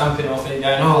kind of stamping off it,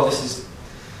 going, oh, this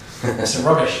is some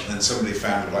rubbish. And then somebody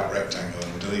found a black rectangle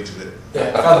and deleted it.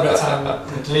 Yeah, found the rectangle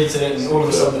and deleted it, and all of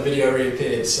a sudden the video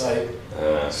reappeared. So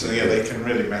yeah, they can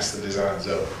really mess the designs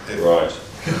up. Right.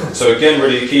 So again,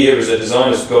 really the key here is that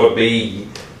designers got to be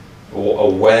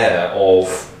aware of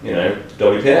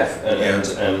WPF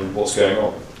and what's going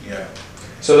on. Yeah.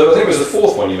 So I think it was the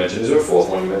fourth one you mentioned. Is there a fourth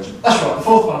one you mentioned? That's right, the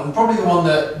fourth one, and probably the one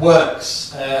that works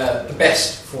the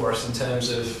best for us in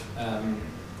terms of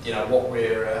what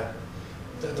we're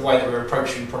the way that we're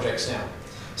approaching projects now.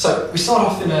 So we start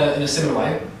off in a similar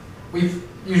way.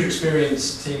 User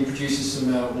experience team produces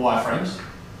some wireframes,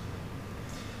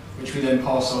 which we then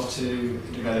pass off to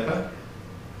the developer.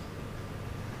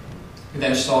 We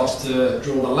then start to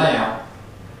draw the layout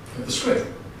of the screen.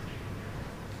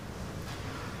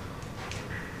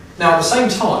 Now at the same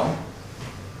time,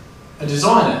 a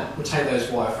designer will take those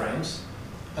wireframes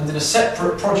and then a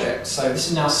separate project, so this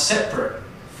is now separate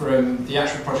from the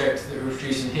actual project that we're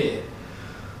producing here,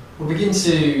 we'll begin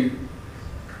to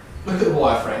look at the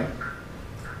wireframe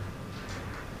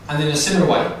and then in a similar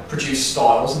way produce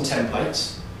styles and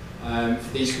templates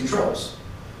for these controls.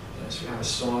 So we have a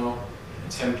style, a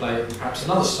template, and perhaps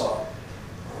another style.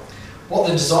 What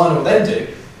the designer will then do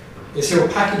is he'll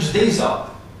package these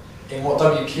up in what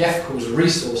WPF calls a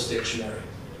resource dictionary,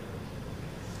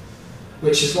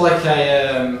 which is like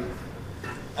a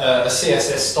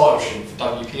CSS style sheet for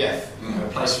WPF, a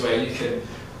place where you can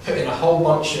put in a whole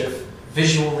bunch of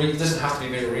visual, it doesn't have to be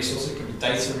visual resources, it could be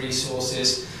data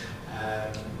resources,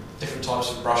 different types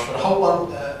of brush, but a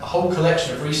whole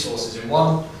collection of resources in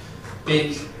one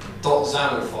big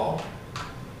 .xaml file.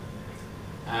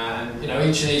 And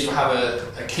each of these will have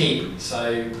a key,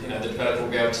 so the developer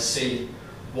will be able to see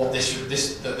what this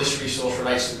resource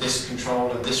relates to this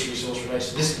control and this resource relates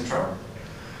to this control.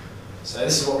 So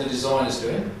this is what the designer is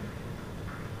doing.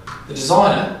 The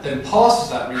designer then passes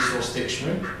that resource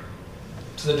dictionary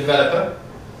to the developer.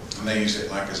 And they use it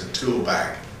like as a tool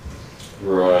bag.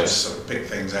 Right. Just sort of pick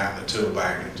things out of the tool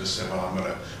bag and just say,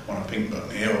 well, want a pink button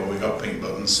here, or we've got pink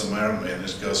buttons somewhere, haven't we? And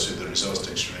just goes through the resource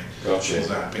dictionary, Gotcha.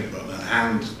 pulls out a pink button, and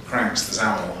hand cranks the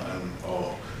XAML,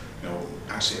 or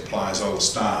actually applies all the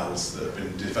styles that have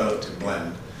been developed in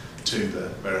Blend to the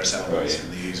various elements in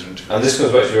the user interface. And this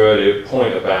comes back to your earlier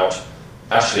point about,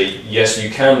 actually, yes, you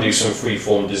can do some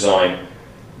free-form design,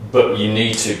 but you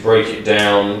need to break it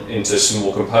down into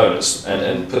small components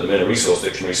and put them in a resource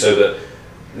dictionary so that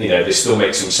they still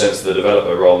make some sense to the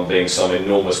developer rather than being some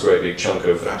enormous great big chunk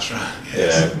of That's right,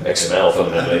 yes. XML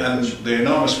fundamentally. And the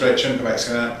enormous great chunk of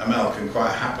XML can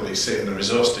quite happily sit in the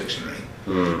resource dictionary,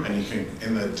 and you can,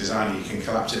 in the designer, you can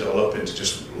collapse it all up into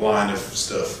just line of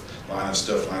stuff,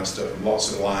 and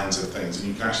lots of lines of things, and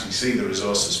you can actually see the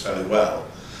resources fairly well,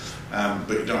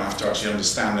 but you don't have to actually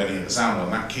understand any of the XAML,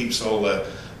 and that keeps all the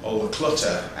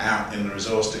clutter out in the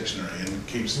resource dictionary, and you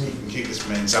can keep this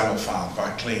main XAML file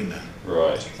quite clean then.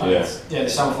 Right. Yeah, the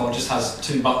XAML file just has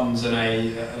 2 buttons and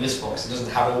a list box. It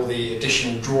doesn't have all the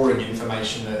additional drawing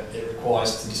information that it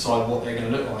requires to decide what they're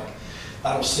going to look like.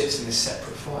 That all sits in this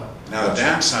separate file. Now the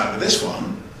downside of this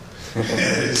one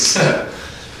is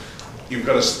you've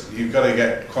got to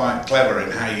get quite clever in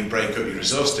how you break up your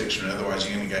resource dictionary. Otherwise,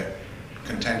 you're going to get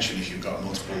contention if you've got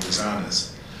multiple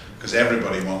designers, because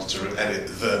everybody wants to edit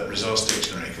the resource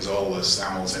dictionary because all the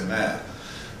XAML's in there.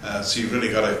 So you've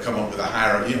really got to come up with a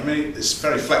hierarchy. I mean, it's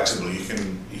very flexible. You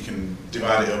can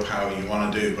divide it up however you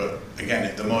want to do, but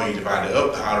again, the more you divide it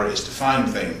up, the harder it is to find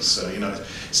things. So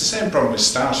it's the same problem with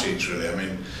style sheets, really. I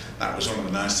mean, that was one of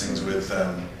the nice things with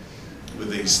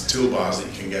these toolbars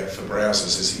that you can get for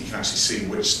browsers, is that you can actually see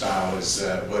which style is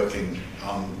working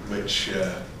on which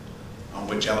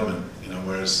element.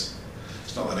 Whereas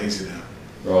it's not that easy now.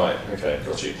 Right. Okay.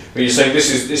 Got you. But you're saying this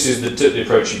is the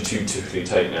approach you typically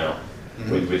take now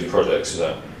with your projects. Is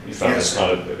that you found this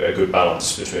kind of a good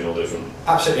balance between all the different?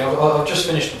 Absolutely. I've just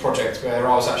finished a project where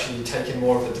I was actually taking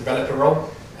more of a developer role,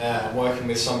 working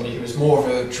with somebody who was more of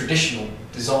a traditional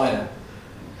designer.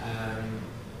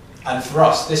 And for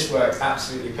us, this worked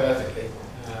absolutely perfectly.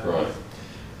 Right.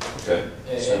 Okay.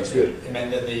 Sounds good. It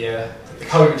meant that the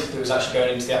code that was actually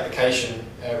going into the application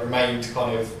remained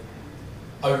kind of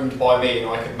owned by me, and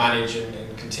I could manage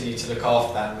and continue to look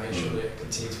after that and make sure that it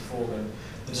continued to perform. And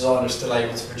the designer was still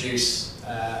able to produce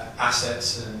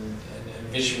assets and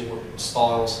visual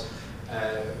styles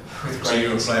with great. So you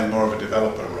were playing more of a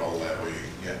developer role there, were you?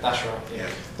 Yeah. That's right. Yeah.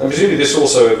 And presumably this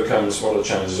also overcomes one of the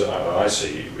challenges that I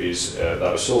see is that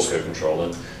of source code control.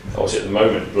 And obviously at the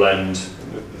moment, Blend,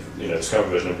 this current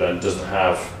version of Blend doesn't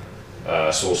have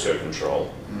source code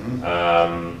control.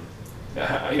 How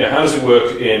does it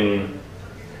work in?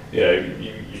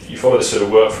 You follow this sort of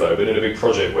workflow, but in a big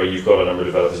project where you've got a number of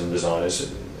developers and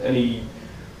designers, anything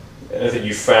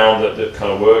you found that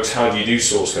kind of works? How do you do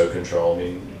source code control? I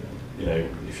mean,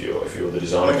 if you're the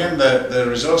designer. Well, again, the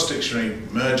resource dictionary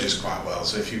merges quite well.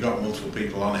 So if you've got multiple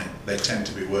people on it, they tend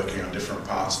to be working on different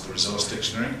parts of the resource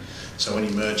dictionary. So when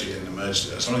you merge it in the merge,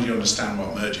 as long as you understand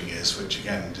what merging is, which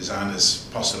again designers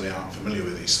possibly aren't familiar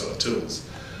with these sort of tools.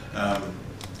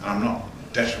 I'm not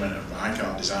detrimental. I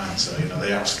can't design, so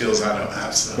they have skills I don't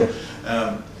have.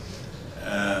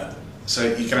 So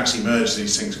you can actually merge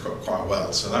these things quite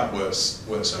well. So that works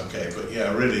okay. But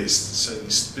yeah, really, it's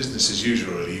business as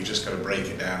usual. Really, you've just got to break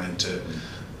it down into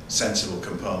sensible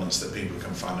components that people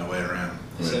can find their way around.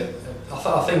 So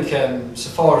I think so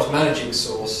far as managing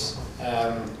source,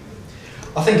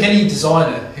 I think any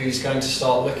designer who's going to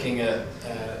start looking at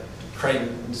creating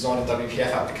and designing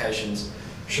WPF applications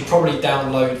should probably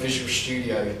download Visual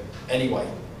Studio anyway,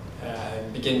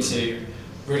 begin to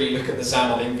really look at the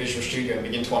XAML in Visual Studio and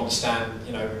begin to understand,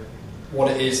 what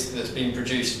it is that's being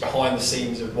produced behind the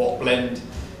scenes of what Blend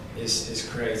is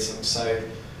creating. So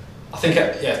I think,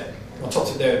 on top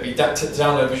of there would be to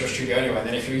download Visual Studio anyway, and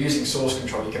then if you're using source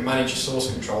control, you can manage your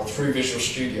source control through Visual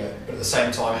Studio, but at the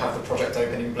same time have the project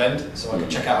open in Blend, so I can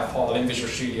check out a file in Visual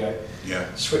Studio,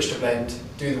 switch to Blend,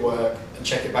 do the work, and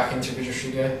check it back into Visual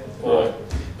Studio. Or,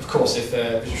 of course, if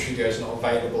Visual Studio is not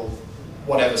available,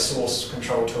 whatever source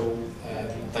control tool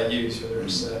they use, whether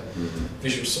it's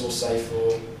Visual Source Safe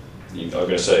or... I was going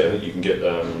to say, I think you can get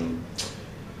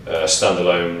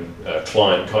standalone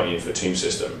client, can't you, for Team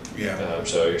System? Yeah.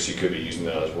 So I guess you could be using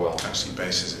that as well. It actually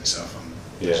bases itself on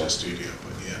Visual Studio,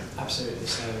 but yeah. Absolutely.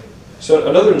 So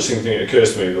another interesting thing that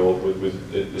occurs to me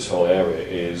with this whole area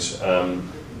is,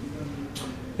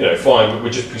 fine, we're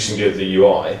just piecing together the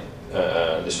UI.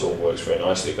 This all works very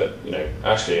nicely, but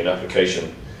actually an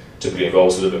application typically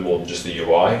involves a little bit more than just the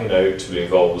UI. Typically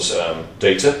involves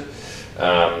data.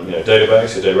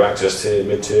 Database, or data access tier,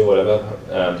 mid-tier, whatever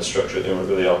the structure,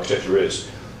 whatever the architecture is.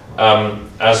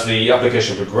 as the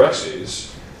application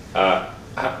progresses, a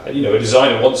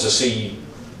designer wants to see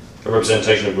a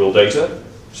representation of real data,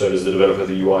 so does the developer of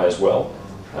the UI as well.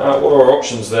 What are our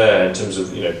options there in terms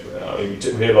of, we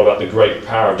hear a lot about the great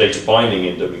power of data binding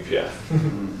in WPF.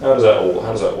 How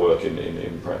does that work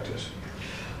in practice?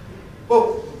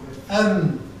 Well,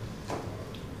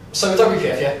 so with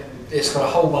WPF, yeah, it's got a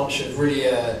whole bunch of really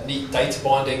neat data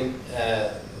binding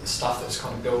stuff that's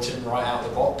kind of built in right out of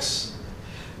the box.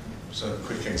 So a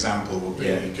quick example would be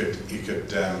you could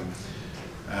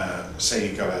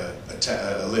say you got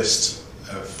a list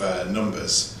of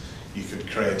numbers. You could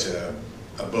create a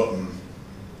button,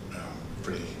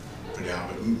 pretty hard,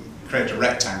 but create a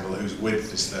rectangle whose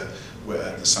width is the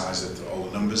size of all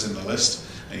the numbers in the list,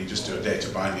 and you just do a data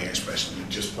binding expression. You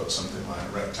just put something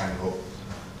like rectangle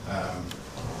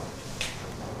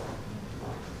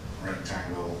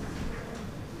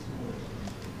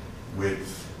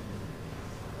width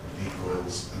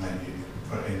equals, and then you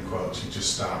put in quotes, you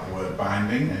just start the word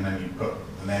binding, and then you put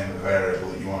the name of the variable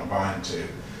that you want to bind to,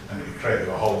 and you create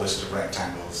a whole list of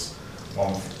rectangles,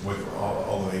 one with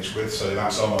all of each width. So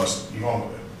that's almost,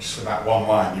 just with that one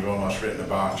line, you've almost written a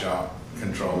bar chart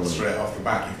control straight off the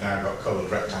back. You've now got coloured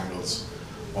rectangles,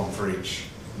 one for each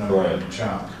number in the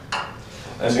chart.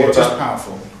 And so what about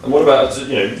powerful? And what about,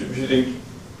 if you think,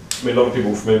 a lot of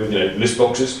people are familiar with list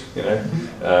boxes,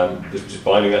 just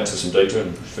binding that to some data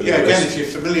and filling again, lists. if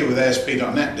you're familiar with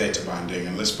ASP.NET data binding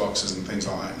and list boxes and things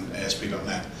like that in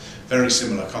ASP.NET, very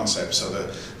similar concepts. So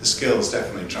the skills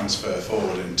definitely transfer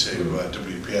forward into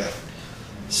WPF.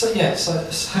 So yeah, so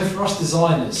for us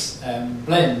designers,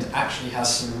 Blend actually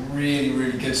has some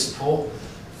really good support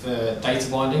for data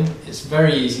binding. It's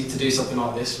very easy to do something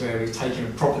like this, where we've taken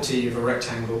a property of a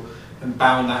rectangle and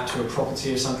bound that to a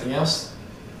property of something else.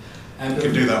 You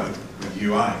can do that with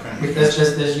UI, can't you? There's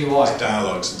UI. There's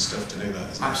dialogues and stuff to do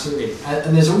that. Absolutely.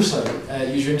 And there's also a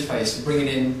user interface for bringing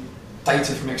in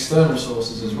data from external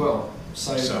sources as well.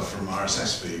 So from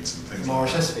RSS feeds and things. From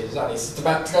RSS feeds, exactly. So to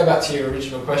go back to your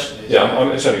original question.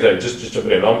 I'm sorry, just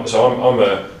jumping in. I'm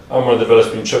one of the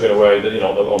developers been chugging away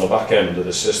on the back end of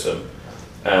the system,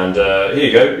 and here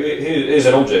you go. Here's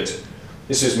an object.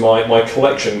 This is my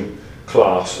collection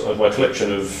class, my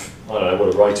collection of, I don't know,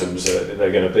 whatever items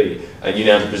they're going to be, and you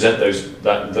now have to present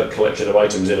that collection of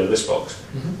items in a list box.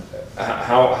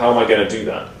 How am I going to do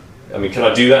that? I mean, can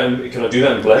I do that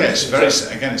in Blend? Yeah, it's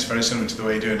very similar to the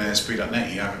way you do in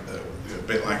ASP.NET. You have a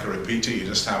bit like a repeater. You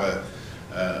just have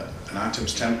an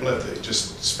items template that you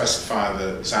just specify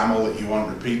the XAML that you want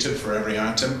repeated for every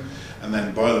item, and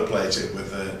then boilerplate it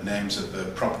with the names of the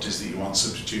properties that you want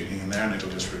substituting in there, and it'll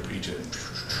just repeat it.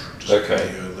 Just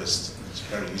create your list. It's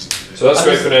very easy to do. So that's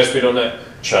great for an ASP.NET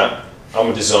chat. I'm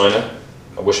a designer.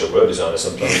 I wish I were a designer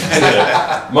sometimes.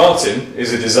 Martin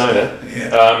is a designer.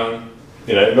 Yeah.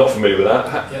 Not familiar with that.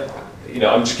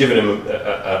 I'm just giving him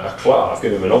a class. I've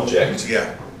given him an object.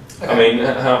 Yeah. Okay. I mean,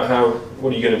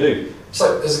 what are you going to do?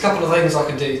 So there's a couple of things I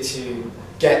can do to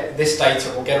get this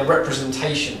data, or get a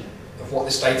representation of what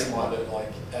this data might look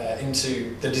like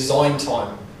into the design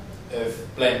time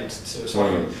of Blend, so I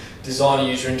can design a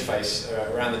user interface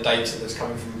around the data that's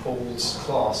coming from Paul's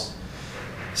class.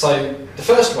 So the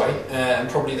first way, and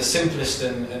probably the simplest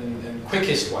and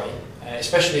quickest way,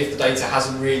 especially if the data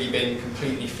hasn't really been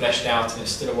completely fleshed out and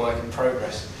it's still a work in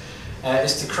progress,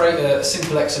 is to create a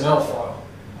simple XML file,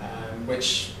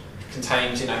 which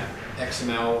contains,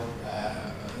 XML,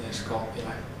 it's got,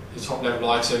 the top level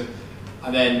item,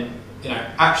 and then,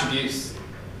 attributes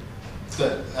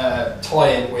that tie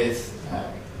in with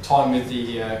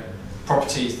the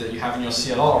properties that you have in your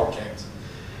CLR object.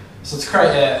 So to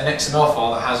create an XML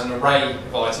file that has an array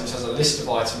of items, has a list of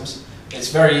items, it's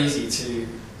very easy to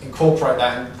incorporate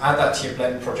that and add that to your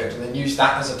Blend project, and then use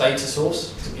that as a data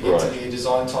source to begin to do your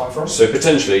design time from. So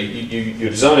potentially,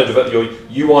 your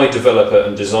UI developer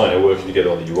and designer working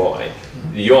together on the UI.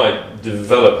 The UI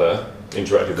developer,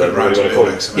 interactive developer, whatever you want to call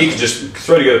it, he can just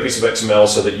throw together a piece of XML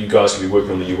so that you guys can be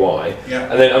working on the UI.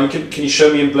 Yeah. And then, can you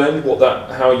show me in Blend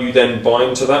how you then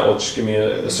bind to that, or just give me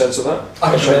a sense of that?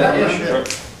 I can show you that. Yeah, sure.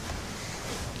 Right.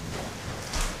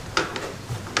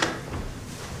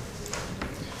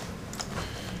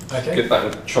 Okay. Get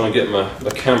back and try and get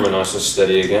the camera nice and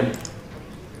steady again.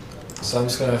 So I'm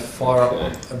just going to fire up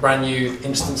a brand new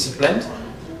instance of Blend,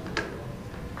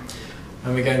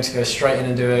 and we're going to go straight in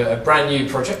and do a brand new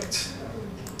project.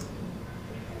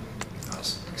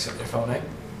 Let's accept your file name.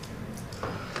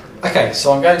 Okay,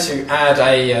 so I'm going to add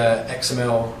a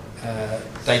XML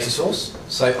data source.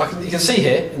 So you can see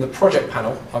here in the project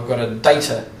panel, I've got a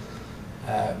data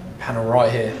panel right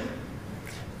here,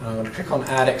 and I'm going to click on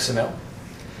Add XML.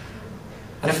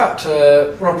 And in fact,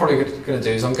 what I'm probably going to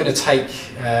do is I'm going to take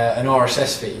an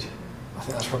RSS feed. I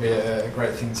think that's probably a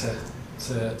great thing to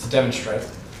demonstrate.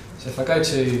 So if I go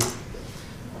to,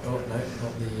 oh no,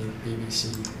 not the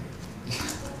BBC,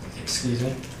 excuse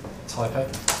me, typo.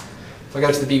 If I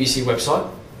go to the BBC website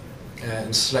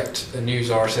and select a news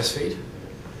RSS feed,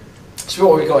 so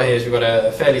what we've got here is we've got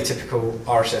a fairly typical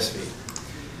RSS feed.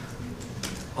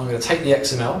 I'm going to take the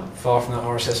XML file from that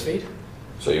RSS feed.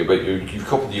 So you've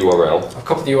copied the URL. I've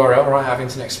copied the URL right out of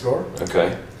Internet Explorer.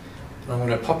 Okay. And I'm going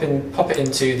to pop it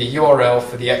into the URL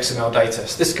for the XML data.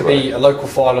 So this could be a local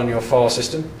file on your file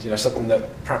system, something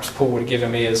that perhaps Paul would have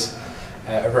given me as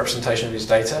a representation of his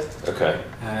data. Okay.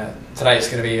 Today it's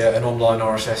going to be an online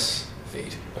RSS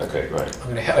feed. Okay, great. I'm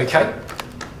going to hit OK.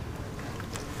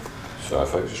 So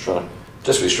folks,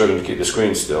 desperately struggling to keep the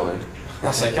screen still. Eh?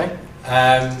 That's okay.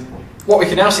 What we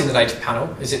can now see in the data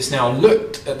panel is it's now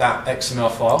looked at that XML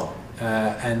file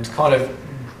and kind of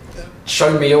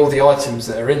shown me all the items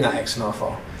that are in that XML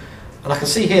file. And I can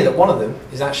see here that one of them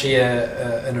is actually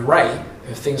an array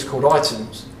of things called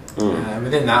items. And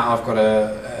within that I've got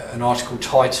an article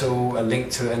title, a link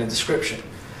to it and a description.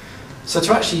 So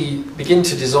to actually begin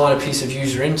to design a piece of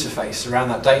user interface around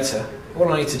that data,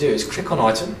 all I need to do is click on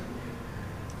item,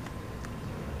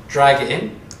 drag it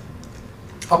in,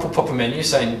 up will pop a menu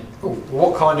saying, oh,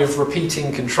 what kind of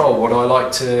repeating control would I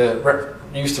like to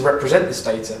use to represent this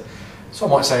data? So I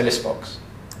might say a list box.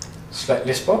 Select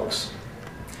list box.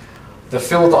 The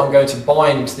field that I'm going to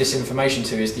bind this information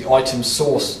to is the item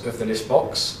source of the list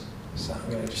box. So I'm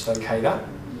going to just OK that.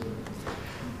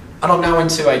 And I'm now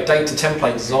into a data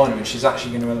template designer, which is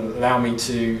actually going to allow me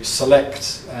to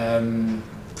select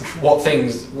what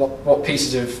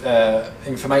pieces of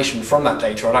information from that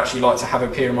data I'd actually like to have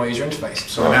appear in my user interface.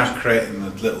 So we're now creating a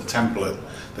little template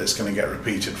that's going to get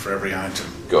repeated for every item.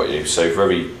 Got you. So for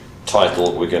every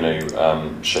title we're going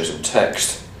to show some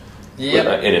text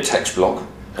in a text block,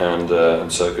 and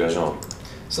so it goes on.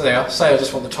 So there you are. Say I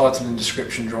just want the title and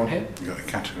description drawn here. You got a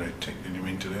category tick, did you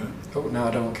mean to do it? Oh no,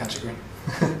 I don't want category.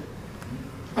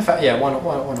 In fact, yeah, why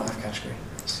not have category?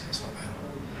 That's not bad.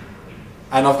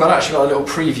 And I've actually got a little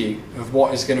preview of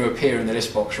what is going to appear in the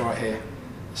list box right here.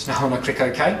 So now when I click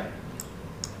OK,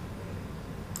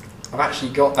 I've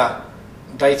actually got that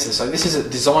data. So this is at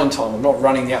design time. I'm not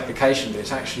running the application, but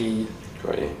it's actually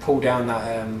pulled down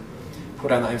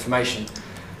that information.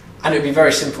 And it would be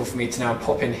very simple for me to now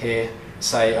pop in here,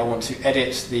 say I want to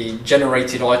edit the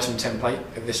generated item template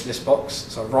of this list box.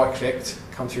 So I've right-clicked,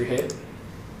 come through here.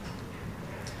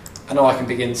 And now I can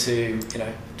begin to,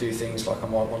 do things like I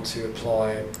might want to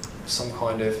apply some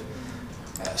kind of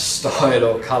style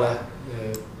or colour.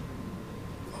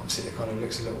 Obviously, it kind of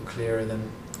looks a little clearer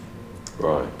than.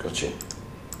 Right, gotcha.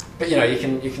 But you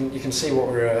can see what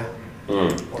we're.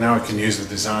 Now we can use the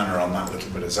designer on that little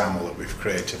bit of XAML that we've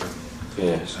created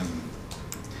and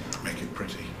make it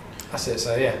pretty. That's it.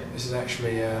 So yeah, this is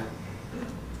actually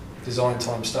design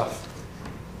time stuff.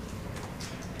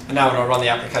 And now when I run the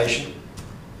application,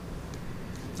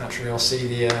 naturally I'll see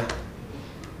the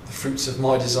fruits of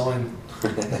my design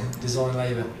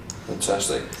labour.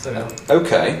 Fantastic. So,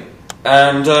 okay,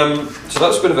 and so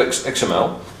that's a bit of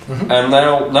XML. And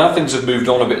now things have moved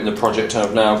on a bit in the project.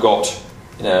 I've now got,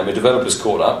 my developer's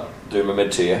caught up doing my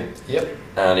mid-tier. Yep.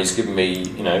 And he's given me,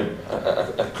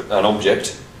 an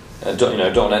object, .NET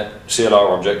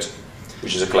CLR object,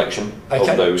 which is a collection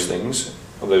of those things,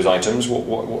 of those items.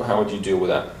 How would you deal with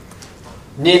that?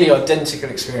 Nearly identical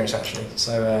experience, actually.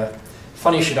 So,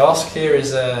 funny you should ask. Here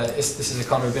is this is a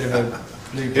kind of a bit of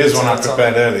a blue beta. Here's one I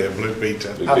prepared earlier, Blue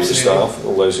Beta. Blue Beta staff,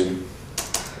 all those who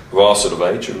of our sort of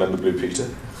age remember Blue Beta.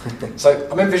 So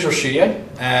I'm in Visual Studio,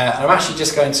 and I'm actually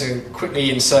just going to quickly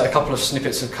insert a couple of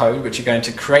snippets of code which are going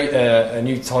to create a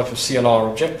new type of CLR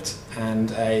object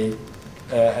and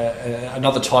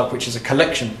another type which is a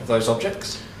collection of those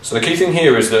objects. So the key thing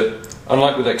here is that,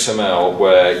 unlike with XML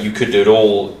where you could do it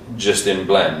all just in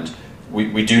Blend,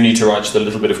 we do need to write just a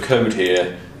little bit of code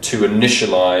here to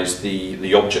initialize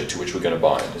the object to which we're going to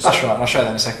bind. That's right, I'll show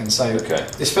that in a second. So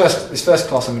this first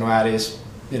class I'm going to add is,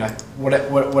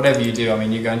 whatever you do,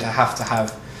 you're going to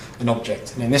have an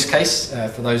object. And in this case,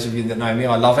 for those of you that know me,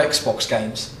 I love Xbox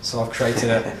games. So I've created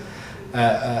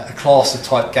a class of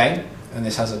type game, and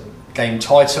this has a game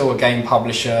title, a game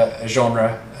publisher, a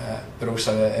genre, but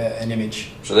also an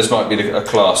image. So this might be a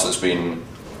class that's been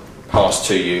passed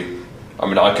to you.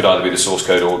 I could either be the source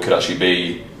code, or it could actually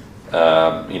be,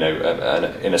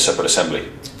 in a separate assembly.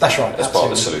 That's right. As part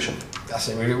of the solution. That's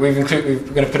it. We're going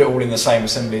to put it all in the same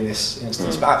assembly in this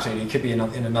instance, but absolutely, it could be in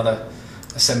another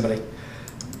assembly.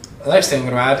 The next thing I'm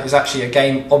going to add is actually a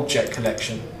game object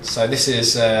collection. So this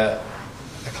is a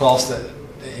class that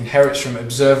inherits from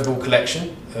observable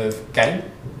collection of game.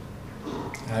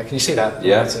 Can you see that?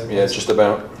 Yeah, yeah, just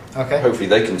about. Okay. Hopefully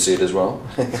they can see it as well.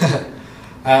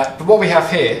 But what we have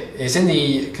here is in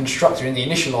the constructor, in the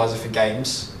initializer for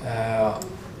games,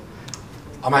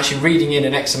 I'm actually reading in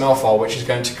an XML file which is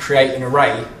going to create an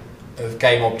array of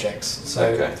game objects.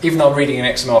 So even though I'm reading an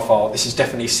XML file, this is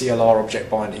definitely CLR object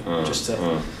binding, just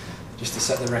to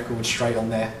set the record straight on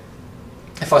there.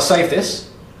 If I save this,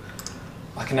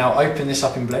 I can now open this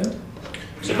up in Blend.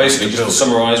 So basically, just to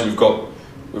summarise, we've got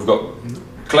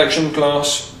collection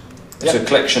class. It's a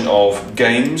collection of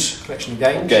games. Collection of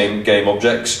games. Game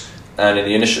objects, and in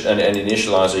the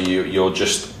initializer, you're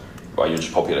just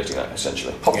populating that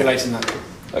essentially. Populating that.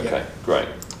 Okay, great.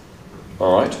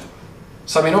 All right.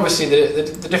 So I mean, obviously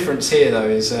the difference here though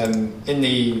is in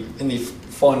the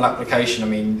final application. I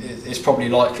mean, it's probably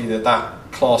likely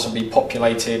that class will be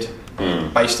populated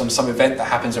based on some event that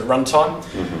happens at runtime.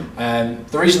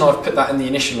 The reason I've put that in the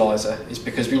initializer is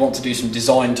because we want to do some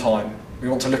design time. We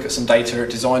want to look at some data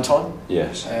at design time.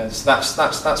 Yes. So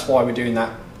that's why we're doing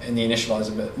that in the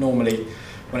initializer. But normally,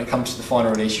 when it comes to the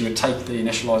final release, you would take the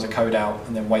initializer code out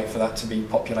and then wait for that to be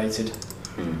populated.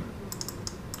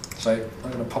 So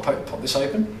I'm going to pop this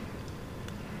open.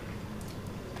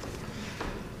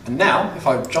 And now, if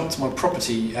I jump to my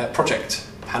property project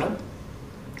panel,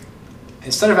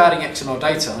 instead of adding XML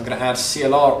data, I'm going to add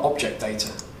CLR object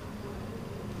data.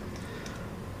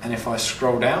 And if I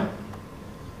scroll down,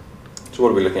 so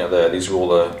what are we looking at there? These are all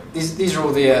the... These are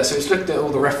all the... so it's looked at all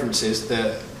the references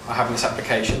that I have in this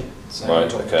application. So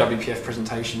right, we've got WPF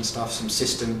presentation stuff, some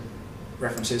system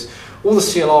references. All the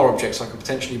CLR objects I could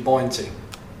potentially bind to.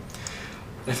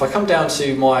 And if I come down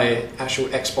to my actual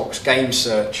Xbox game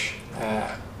search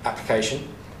application,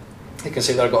 you can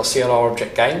see that I've got a CLR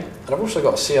object game, and I've also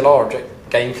got a CLR object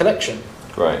game collection.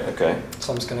 Great, okay.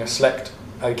 So I'm just going to select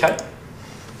OK.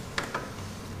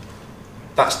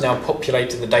 That's now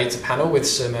populated the data panel with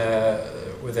some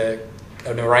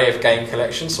an array of game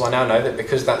collections. So I now know that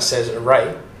because that says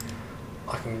array,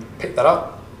 I can pick that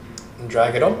up and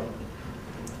drag it on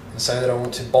and say that I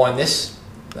want to bind this,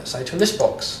 let's say, to a list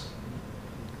box.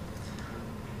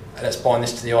 And let's bind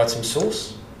this to the item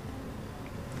source.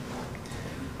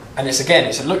 And it's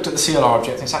looked at the CLR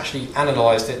object and it's actually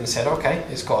analysed it and said, okay,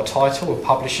 it's got a title, a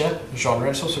publisher, a genre,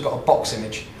 and it's also got a box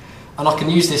image. And I can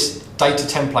use this data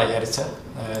template editor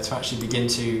to actually begin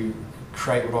to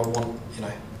create what I want,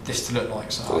 this to look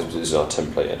like. So this is our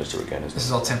template editor again, isn't it? This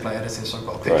is our template editor, so I've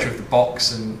got a picture of the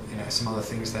box and some other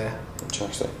things there.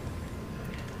 Fantastic.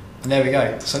 And there we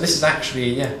go. So this is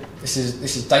actually, this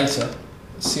is data,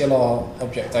 CLR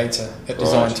object data at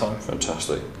design time.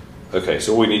 Fantastic. Okay,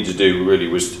 so all we need to do really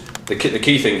was, the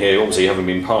key thing here, obviously having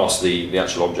been past the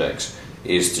actual objects,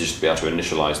 is to just be able to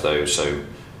initialize those. So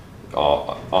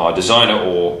our designer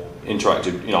or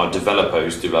interactive, our developer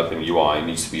who's developing UI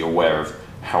needs to be aware of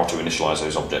how to initialize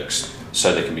those objects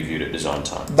so they can be viewed at design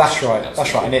time. That's right.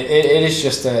 That's right. And it is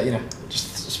just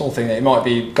just a small thing that it might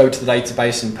be go to the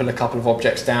database and pull a couple of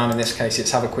objects down. In this case,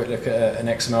 it's have a quick look at an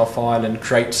XML file and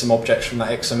create some objects from that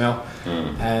XML.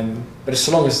 But as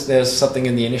long as there's something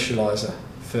in the initializer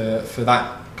for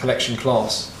that collection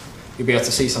class, you'll be able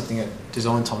to see something at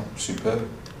design time. Superb.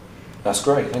 That's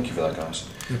great. Thank you for that, guys.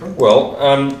 Well,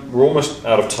 we're almost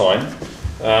out of time.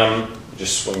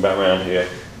 Just swing back around here.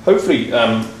 Hopefully,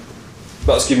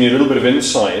 that's given you a little bit of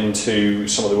insight into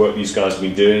some of the work these guys have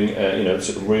been doing.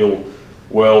 Sort of real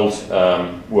world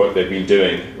work they've been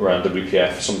doing around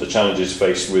WPF. Some of the challenges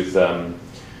faced with,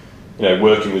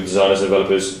 working with designers and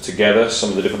developers together. Some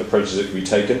of the different approaches that can be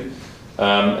taken.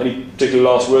 Any particular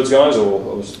last words, guys,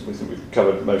 or we think we've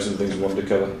covered most of the things we wanted to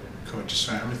cover? Covered just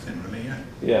about everything, really. Yeah.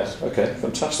 Yeah. Okay.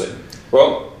 Fantastic.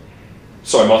 Well,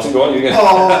 sorry, Martin. Go on. You go.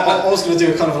 I was going to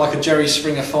do kind of like a Jerry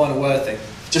Springer final word thing,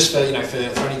 just for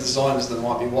for any designers that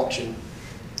might be watching.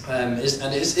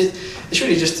 It's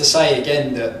really just to say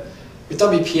again that with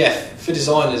WPF for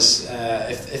designers,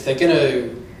 if they're going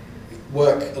to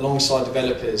work alongside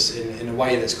developers in a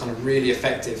way that's kind of really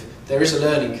effective, there is a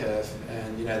learning curve,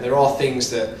 and there are things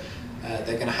that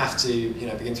they're going to have to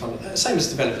begin to understand. Same as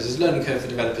developers, there's a learning curve for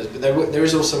developers, but there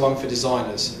is also one for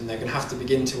designers, and they're going to have to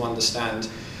begin to understand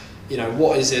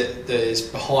what is it that is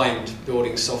behind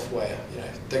building software.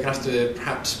 They're going to have to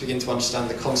perhaps begin to understand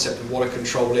the concept of what a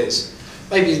control is.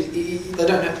 Maybe they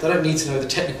don't need to know the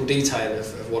technical detail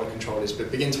of what a control is,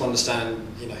 but begin to understand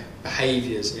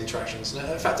behaviours and interactions. And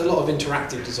in fact, a lot of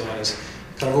interactive designers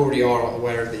kind of already are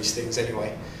aware of these things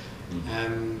anyway.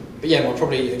 But yeah,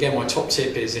 my top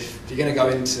tip is if you're going to go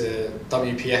into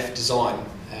WPF design,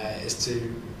 is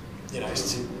to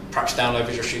perhaps download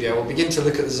Visual Studio or begin to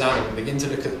look at the XAML and begin to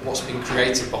look at what's been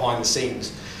created behind the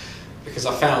scenes, because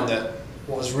I found that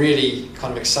what has really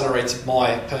kind of accelerated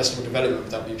my personal development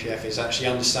with WPF is actually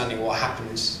understanding what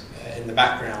happens in the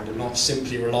background and not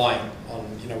simply relying on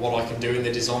what I can do in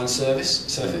the design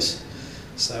surface.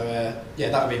 So yeah,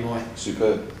 that would be my...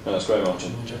 Superb. No, that's great,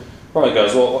 Martin. Right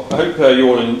guys, well I hope you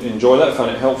all enjoyed that,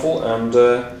 found it helpful, and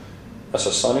that's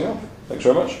us signing off. Thanks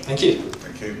very much. Thank you.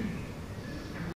 Thank you.